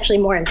really. It's actually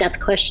a more in-depth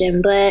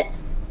question, but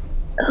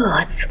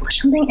it's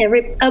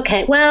something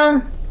okay,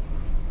 well,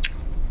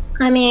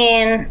 I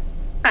mean,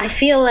 I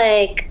feel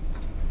like,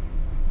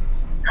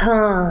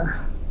 I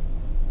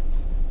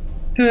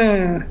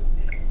mean,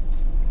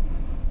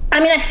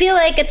 I feel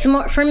like it's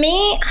more for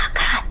me. Oh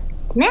God,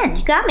 man,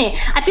 you got me.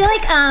 I feel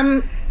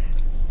like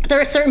there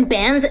are certain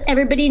bands that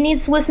everybody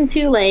needs to listen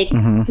to, like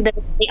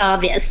the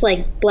obvious,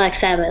 like Black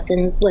Sabbath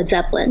and Led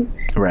Zeppelin,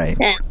 right?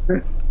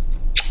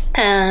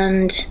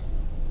 And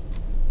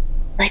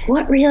like,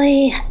 what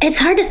really? It's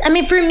hard to. I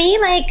mean, for me,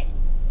 like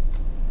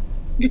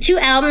the two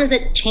albums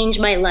that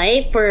changed my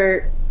life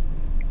were.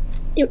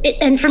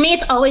 And for me,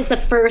 it's always the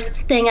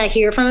first thing I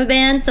hear from a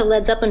band. So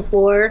Led Zeppelin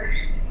 4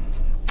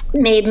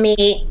 made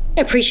me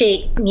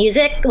appreciate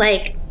music.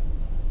 Like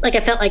I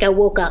felt like I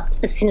woke up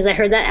as soon as I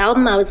heard that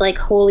album. I was like,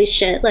 holy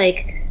shit,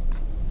 like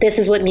this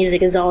is what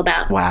music is all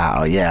about.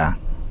 Wow, yeah.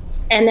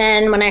 And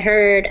then when I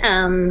heard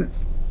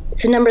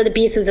so Number of the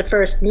Beast was the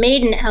first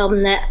Maiden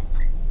album that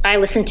I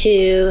listened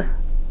to,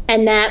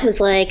 and that was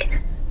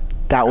like,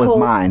 that was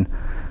mine.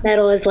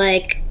 Metal is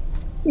like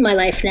my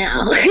life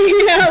now.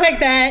 Like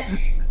that.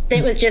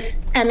 It was just,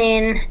 I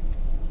mean,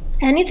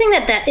 anything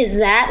that is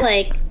that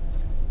like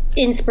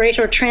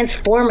inspirational or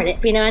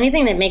transformative,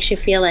 anything that makes you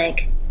feel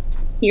like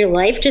your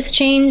life just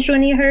changed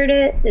when you heard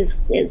it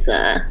is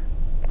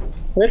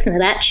listen to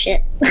that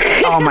shit.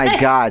 Oh my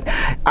God.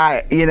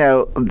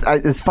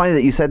 It's funny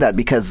that you said that,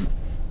 because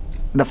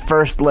the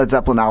first Led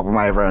Zeppelin album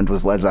I ever owned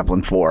was Led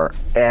Zeppelin 4,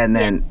 and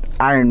then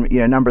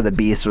Number of the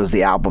Beast was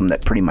the album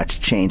that pretty much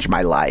changed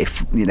my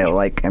life.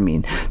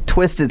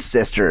 Twisted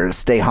Sister,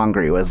 Stay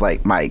Hungry was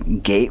like my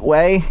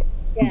gateway,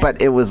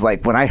 but it was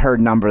like when I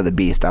heard Number of the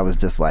Beast, I was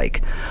just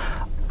like,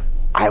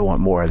 I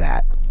want more of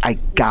that. I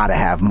gotta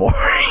have more.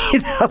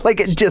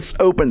 It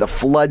just opened the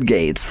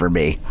floodgates for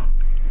me.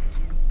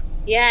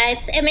 Yeah,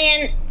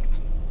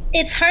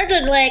 it's hard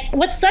to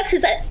what sucks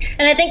is that,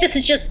 and I think this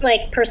is just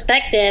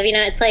perspective,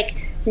 it's like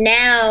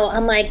now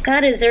I'm like,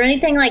 God, is there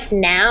anything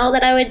now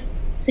that I would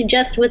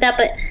suggest with that?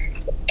 But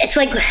it's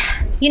like,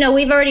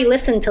 we've already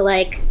listened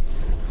to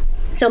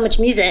so much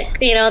music,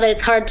 that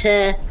it's hard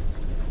to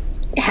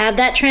have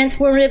that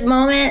transformative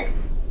moment.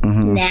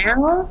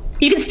 Now.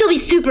 You can still be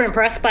super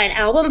impressed by an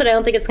album, but I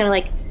don't think it's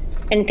gonna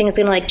anything is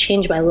gonna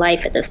change my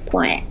life at this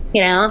point,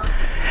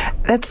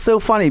 That's so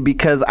funny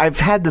because I've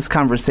had this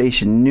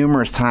conversation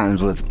numerous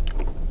times with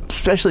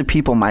especially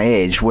people my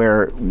age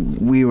where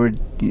we were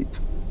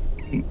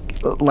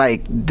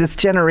this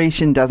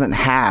generation doesn't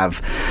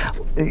have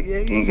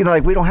we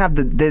don't have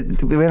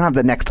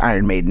the next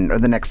Iron Maiden or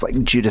the next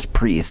Judas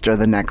Priest or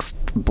the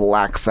next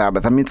Black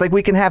Sabbath. It's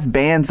we can have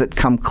bands that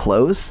come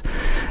close,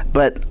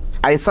 but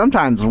I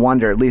sometimes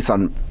wonder, at least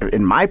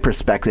in my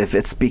perspective,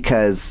 it's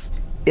because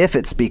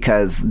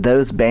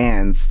those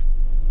bands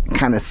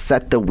kind of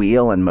set the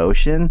wheel in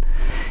motion.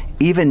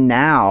 Even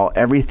now,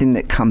 everything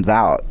that comes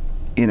out,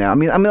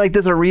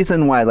 there's a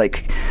reason why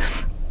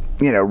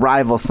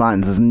Rival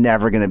Sons is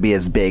never going to be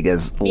as big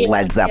as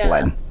Led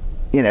Zeppelin.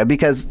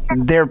 Because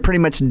they're pretty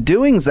much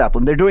doing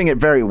Zeppelin. They're doing it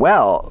very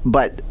well,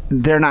 but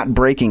they're not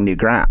breaking new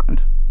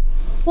ground.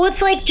 Well, it's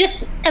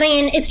just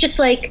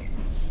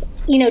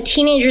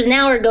teenagers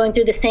now are going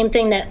through the same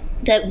thing that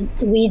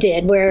we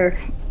did, where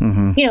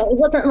it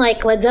wasn't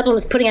like Led Zeppelin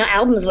was putting out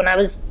albums when I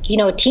was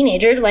a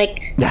teenager.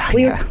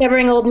 We were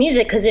discovering old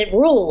music because it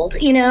ruled,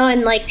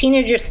 and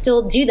teenagers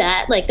still do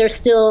that. They're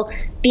still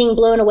being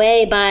blown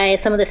away by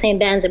some of the same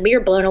bands that we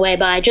were blown away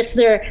by. Just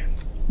their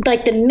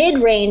the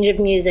mid-range of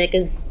music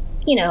is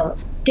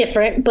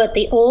different, but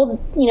the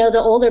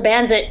older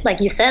bands that,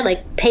 like you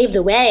said, paved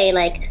the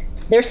way,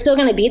 they're still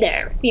going to be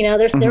there. They're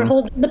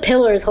the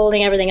pillars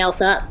holding everything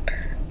else up.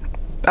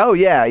 Oh,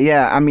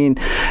 yeah. And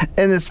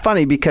it's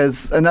funny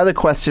because another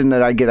question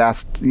that I get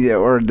asked,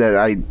 or that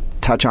I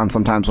touch on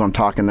sometimes when I'm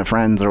talking to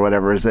friends or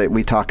whatever, is that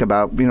we talk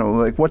about,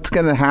 what's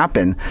going to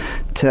happen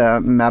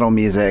to metal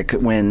music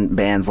when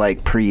bands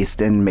like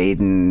Priest and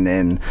Maiden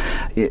and,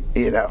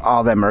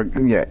 all of them are,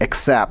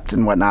 Accept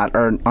and whatnot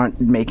aren't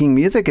making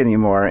music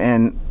anymore.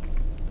 And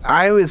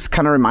I always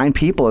kind of remind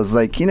people is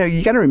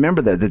you got to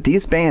remember that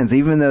these bands,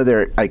 even though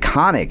they're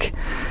iconic,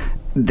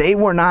 they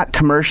were not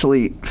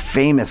commercially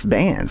famous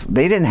bands.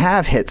 They didn't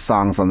have hit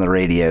songs on the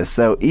radio.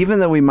 So even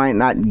though we might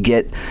not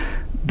get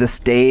the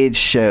stage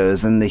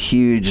shows and the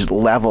huge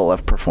level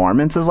of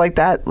performances like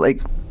that,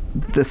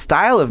 the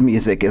style of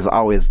music is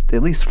always,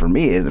 at least for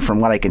me, from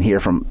what I can hear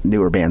from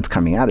newer bands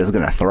coming out, is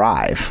going to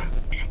thrive.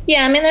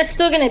 Yeah, there's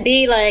still going to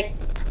be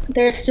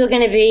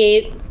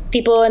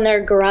people in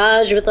their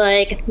garage with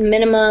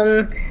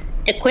minimum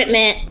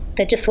equipment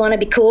that just want to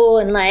be cool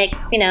and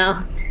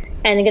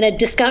and going to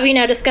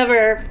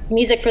discover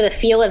music for the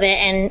feel of it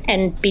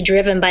and be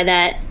driven by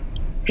that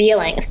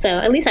feeling. So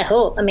at least I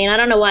hope. I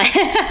don't know why.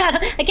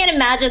 I can't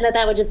imagine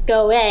that would just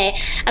go away.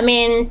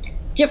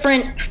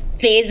 Different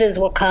phases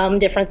will come,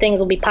 different things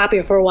will be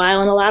popular for a while,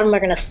 and a lot of them are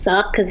going to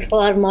suck because a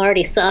lot of them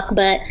already suck,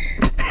 but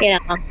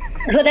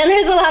but then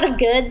there's a lot of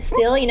good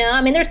still,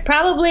 there's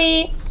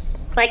probably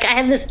I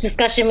have this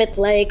discussion with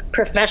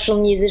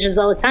professional musicians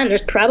all the time.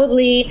 There's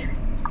probably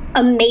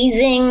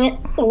amazing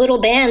little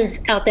bands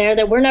out there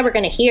that we're never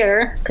going to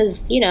hear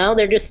because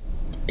they're just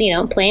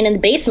playing in the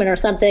basement or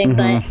something.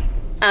 But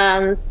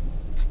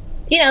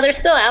they're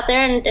still out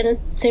there, and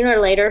sooner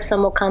or later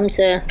some will come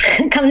to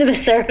the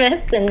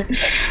surface. And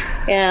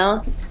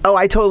Oh,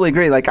 I totally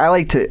agree. I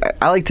like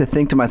to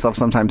think to myself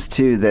sometimes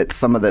too that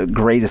some of the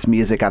greatest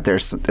music out there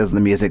is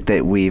the music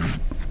that we've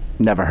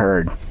never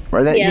heard,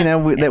 or that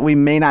that we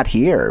may not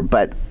hear,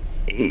 but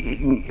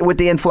with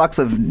the influx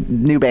of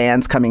new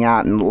bands coming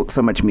out and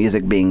so much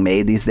music being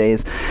made these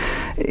days,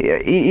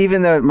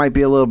 even though it might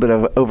be a little bit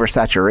of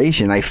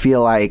oversaturation, I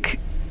feel like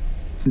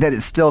that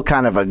it's still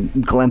kind of a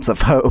glimpse of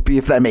hope,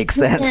 if that makes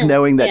sense,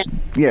 knowing that,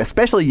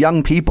 especially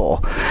young people,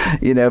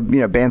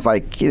 bands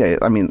like,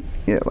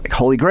 like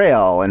Holy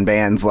Grail and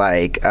bands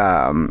like,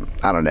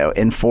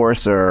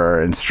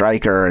 Enforcer and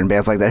Striker and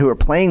bands like that who are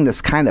playing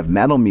this kind of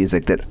metal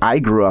music that I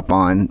grew up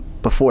on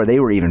before they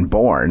were even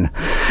born,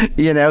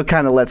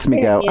 kind of lets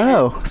me go,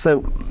 oh, so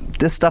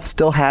this stuff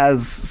still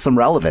has some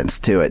relevance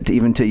to it,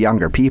 even to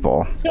younger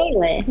people.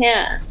 Totally,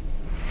 yeah.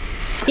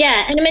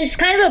 Yeah, and it's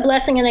kind of a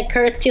blessing and a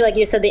curse too, like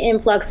you said, the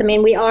influx.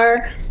 We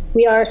are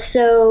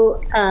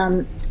so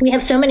we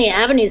have so many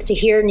avenues to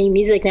hear new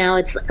music now.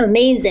 It's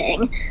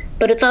amazing,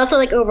 but it's also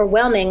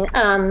overwhelming.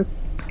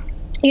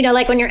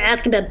 like when you're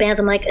asking about bands,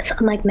 I'm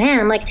like,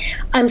 man,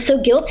 I'm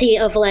so guilty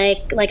of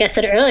like I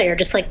said earlier,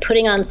 just like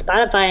putting on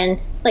Spotify and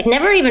like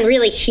never even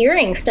really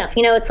hearing stuff.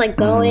 It's like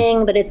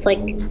going, but it's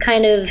like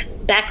kind of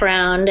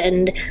background.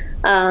 And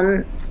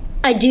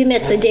I do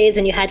miss the days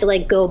when you had to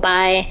like go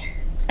buy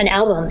an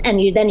album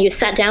and you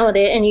sat down with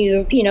it and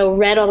you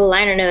read all the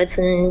liner notes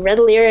and read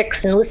the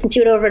lyrics and listened to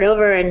it over and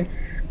over. And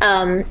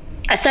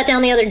I sat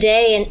down the other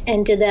day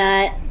and did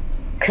that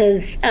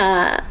because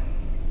I'm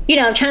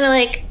trying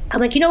to I'm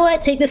like, you know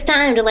what? Take this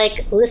time to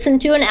like listen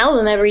to an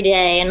album every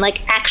day and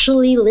like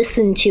actually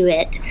listen to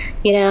it,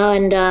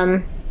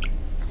 and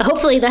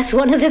hopefully that's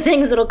one of the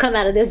things that'll come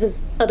out of this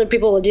is other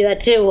people will do that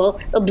too. We'll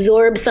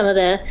absorb some of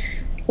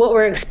what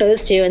we're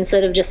exposed to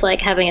instead of just like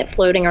having it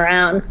floating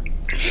around.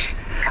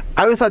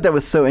 I always thought that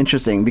was so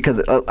interesting because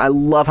I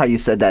love how you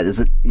said that. Is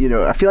it,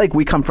 I feel like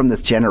we come from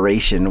this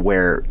generation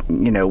where,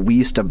 we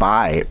used to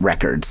buy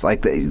records.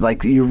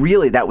 Like you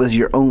really, that was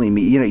your only,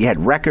 you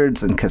had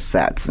records and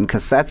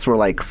cassettes were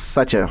like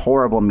such a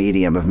horrible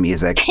medium of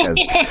music because,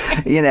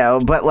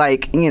 but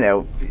like,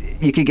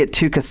 you could get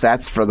 2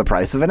 cassettes for the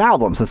price of an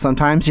album. So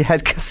sometimes you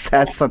had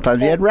cassettes,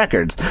 sometimes you had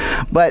records.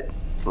 But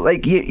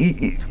like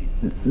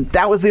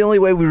that was the only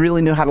way we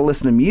really knew how to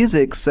listen to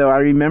music. So I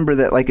remember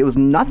that like it was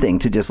nothing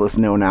to just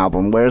listen to an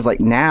album. Whereas like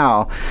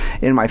now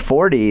in my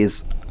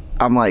 40s,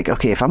 I'm like,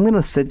 okay, if I'm going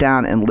to sit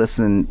down and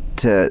listen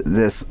to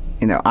this,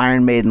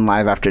 Iron Maiden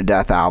Live After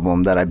Death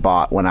album that I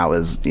bought when I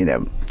was,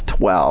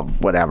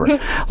 12, whatever,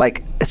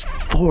 like it's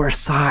 4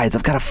 sides.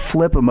 I've got to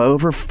flip them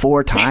over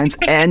 4 times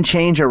and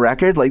change a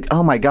record. Like,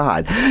 oh my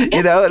God,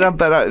 but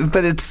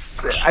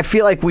I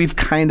feel like we've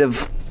kind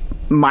of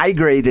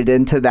migrated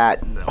into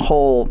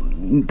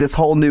this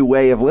whole new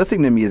way of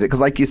listening to music.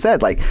 Because like you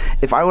said, like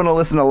if I want to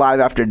listen to Live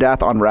After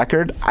Death on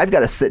record, I've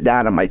got to sit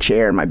down in my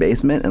chair in my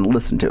basement and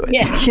listen to it,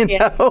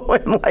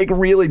 and like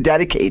really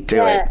dedicate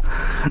to it.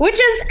 Which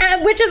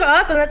is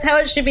awesome. That's how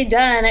it should be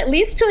done, at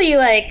least till you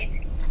like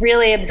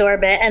really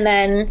absorb it. And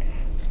then,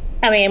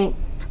 I mean,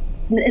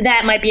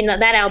 that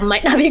album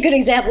might not be a good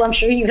example. I'm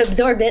sure you've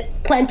absorbed it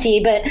plenty,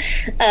 but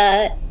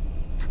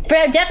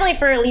definitely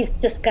for at least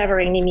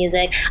discovering new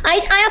music.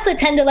 I also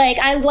tend to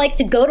I like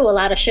to go to a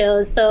lot of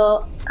shows,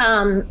 so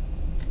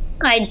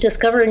I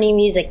discover new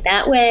music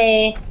that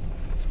way,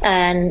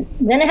 and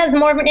then it has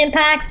more of an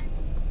impact.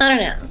 I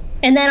don't know.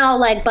 And then I'll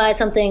like buy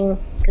something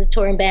because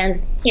touring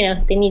bands,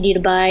 they need you to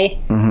buy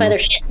their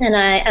shit, and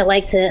I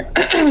like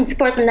to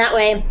support them that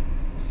way.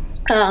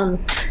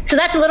 So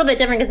that's a little bit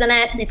different because then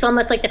it's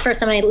almost like the first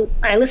time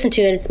I listen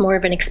to it, it's more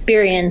of an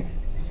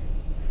experience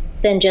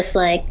than just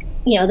like.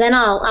 Then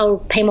I'll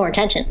pay more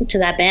attention to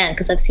that band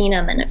because I've seen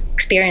them and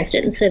experienced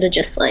it instead of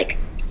just like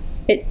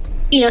it.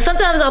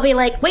 Sometimes I'll be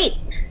like, wait,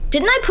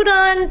 didn't I put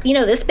on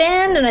this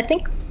band and I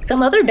think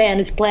some other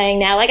band is playing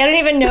now? Like I don't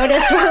even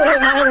notice for a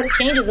while that it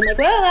changes. I'm like,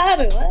 well, I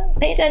haven't. Well,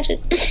 pay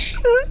attention.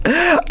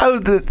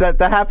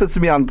 That happens to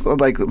me on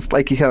like you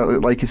said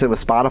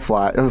with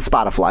Spotify.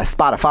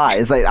 Spotify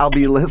is like I'll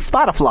be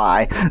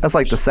Spotify. That's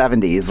like the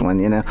 '70s one,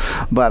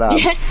 but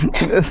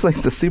it's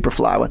like the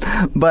Superfly one,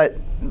 but.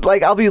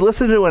 Like I'll be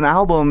listening to an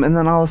album and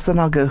then all of a sudden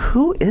I'll go,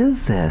 who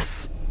is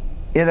this?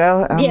 And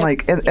I'm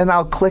like, and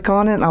I'll click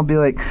on it and I'll be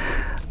like,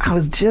 I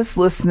was just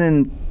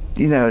listening,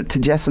 to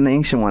Jess and the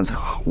Ancient Ones.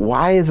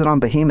 Why is it on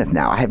Behemoth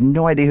now? I have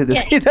no idea who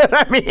this. You know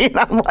what I mean?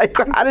 I'm like,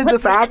 how did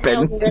this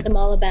happen? What's the algorithm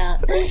all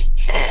about?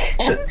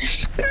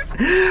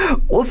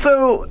 Well,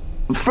 so.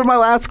 For my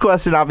last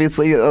question,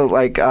 obviously,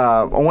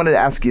 I wanted to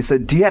ask you, so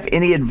do you have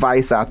any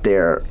advice out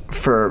there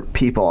for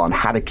people on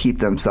how to keep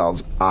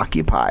themselves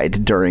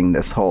occupied during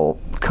this whole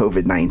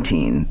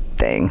COVID-19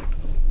 thing?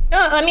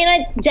 Oh, I mean,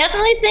 I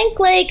definitely think,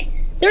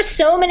 there's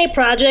so many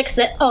projects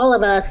that all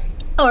of us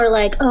are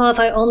like, oh, if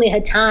I only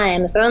had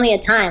time.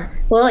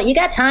 Well, you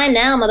got time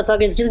now,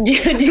 motherfuckers. Just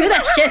do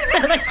that shit. So,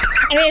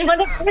 one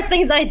of the first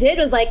things I did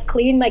was,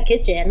 clean my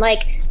kitchen.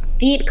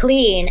 Deep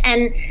clean.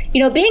 And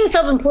being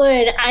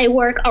self-employed, I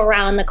work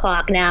around the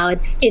clock now.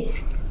 It's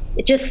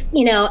just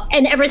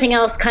and everything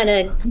else kind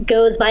of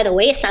goes by the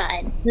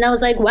wayside. And I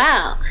was like,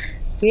 wow,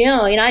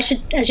 I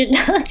should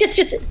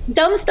just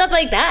dumb stuff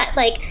like that.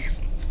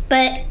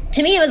 But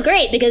to me it was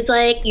great because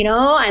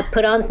I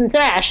put on some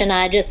thrash and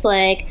I just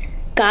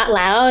got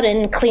loud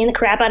and cleaned the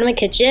crap out of my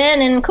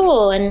kitchen and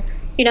cool. And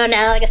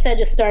now, like I said,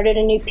 just started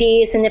a new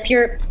piece. And if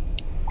you're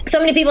so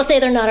many people say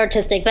they're not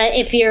artistic, but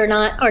if you're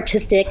not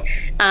artistic,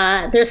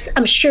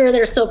 I'm sure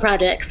there's still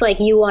projects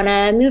you want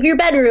to move your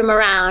bedroom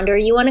around, or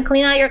you want to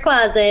clean out your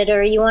closet,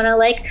 or you want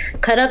to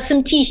cut up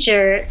some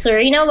t-shirts,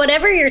 or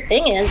whatever your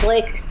thing is,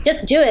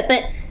 just do it.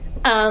 But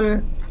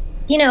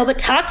but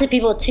talk to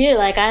people too.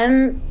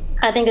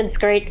 I think it's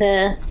great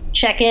to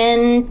check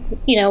in.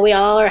 We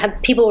all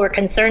have people we're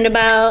concerned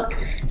about,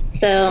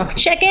 so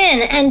check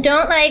in and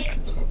don't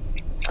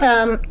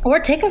or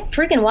take a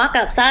freaking walk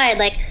outside.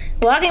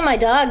 Walking my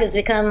dog has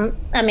become,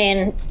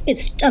 I'm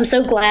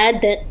so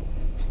glad that,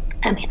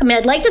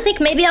 I'd like to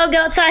think maybe I'll go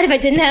outside if I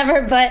didn't have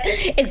her, but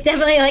it's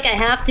definitely I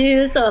have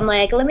to. So I'm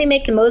let me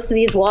make the most of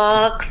these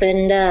walks.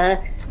 And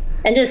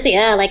And just,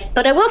 yeah, like,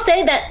 but I will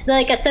say that,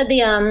 like I said,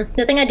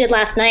 the thing I did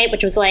last night,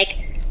 which was like,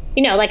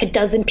 you know, like a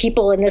dozen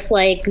people in this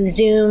like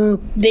Zoom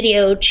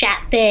video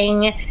chat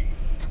thing,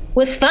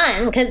 was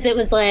fun because it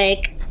was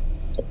like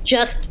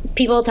just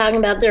people talking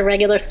about their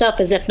regular stuff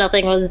as if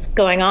nothing was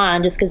going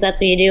on, just because that's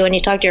what you do when you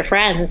talk to your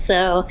friends.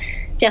 So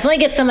definitely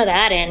get some of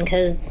that in,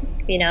 because,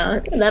 you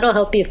know, that'll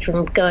help you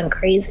from going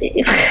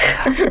crazy.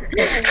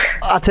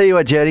 I'll tell you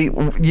what, Jody,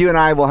 you and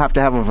I will have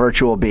to have a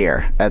virtual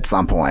beer at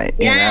some point.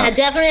 Yeah, you know?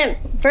 Definitely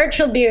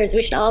virtual beers.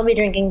 We should all be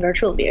drinking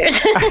virtual beers.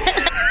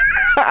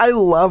 I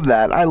love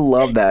that.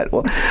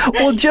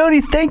 Well, Jody,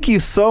 thank you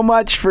so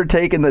much for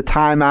taking the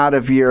time out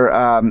of your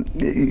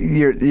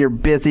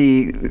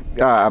busy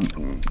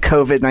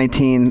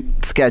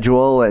COVID-19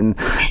 schedule and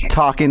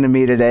talking to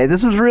me today.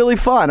 This was really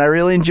fun. I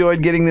really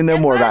enjoyed getting to know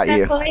more about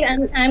you.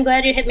 I'm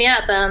glad you hit me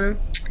up.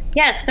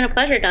 Yeah, it's been a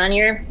pleasure, Don.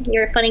 You're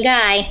a funny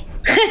guy.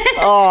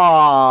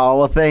 Oh,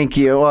 well, thank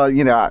you. Well,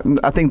 you know,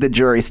 I think the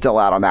jury's still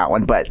out on that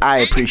one, but I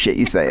appreciate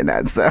you saying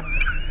that. So,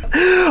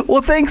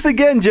 well, thanks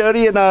again,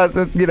 Jody, and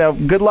you know,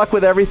 good luck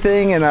with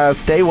everything, and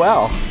stay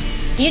well.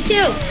 You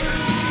too.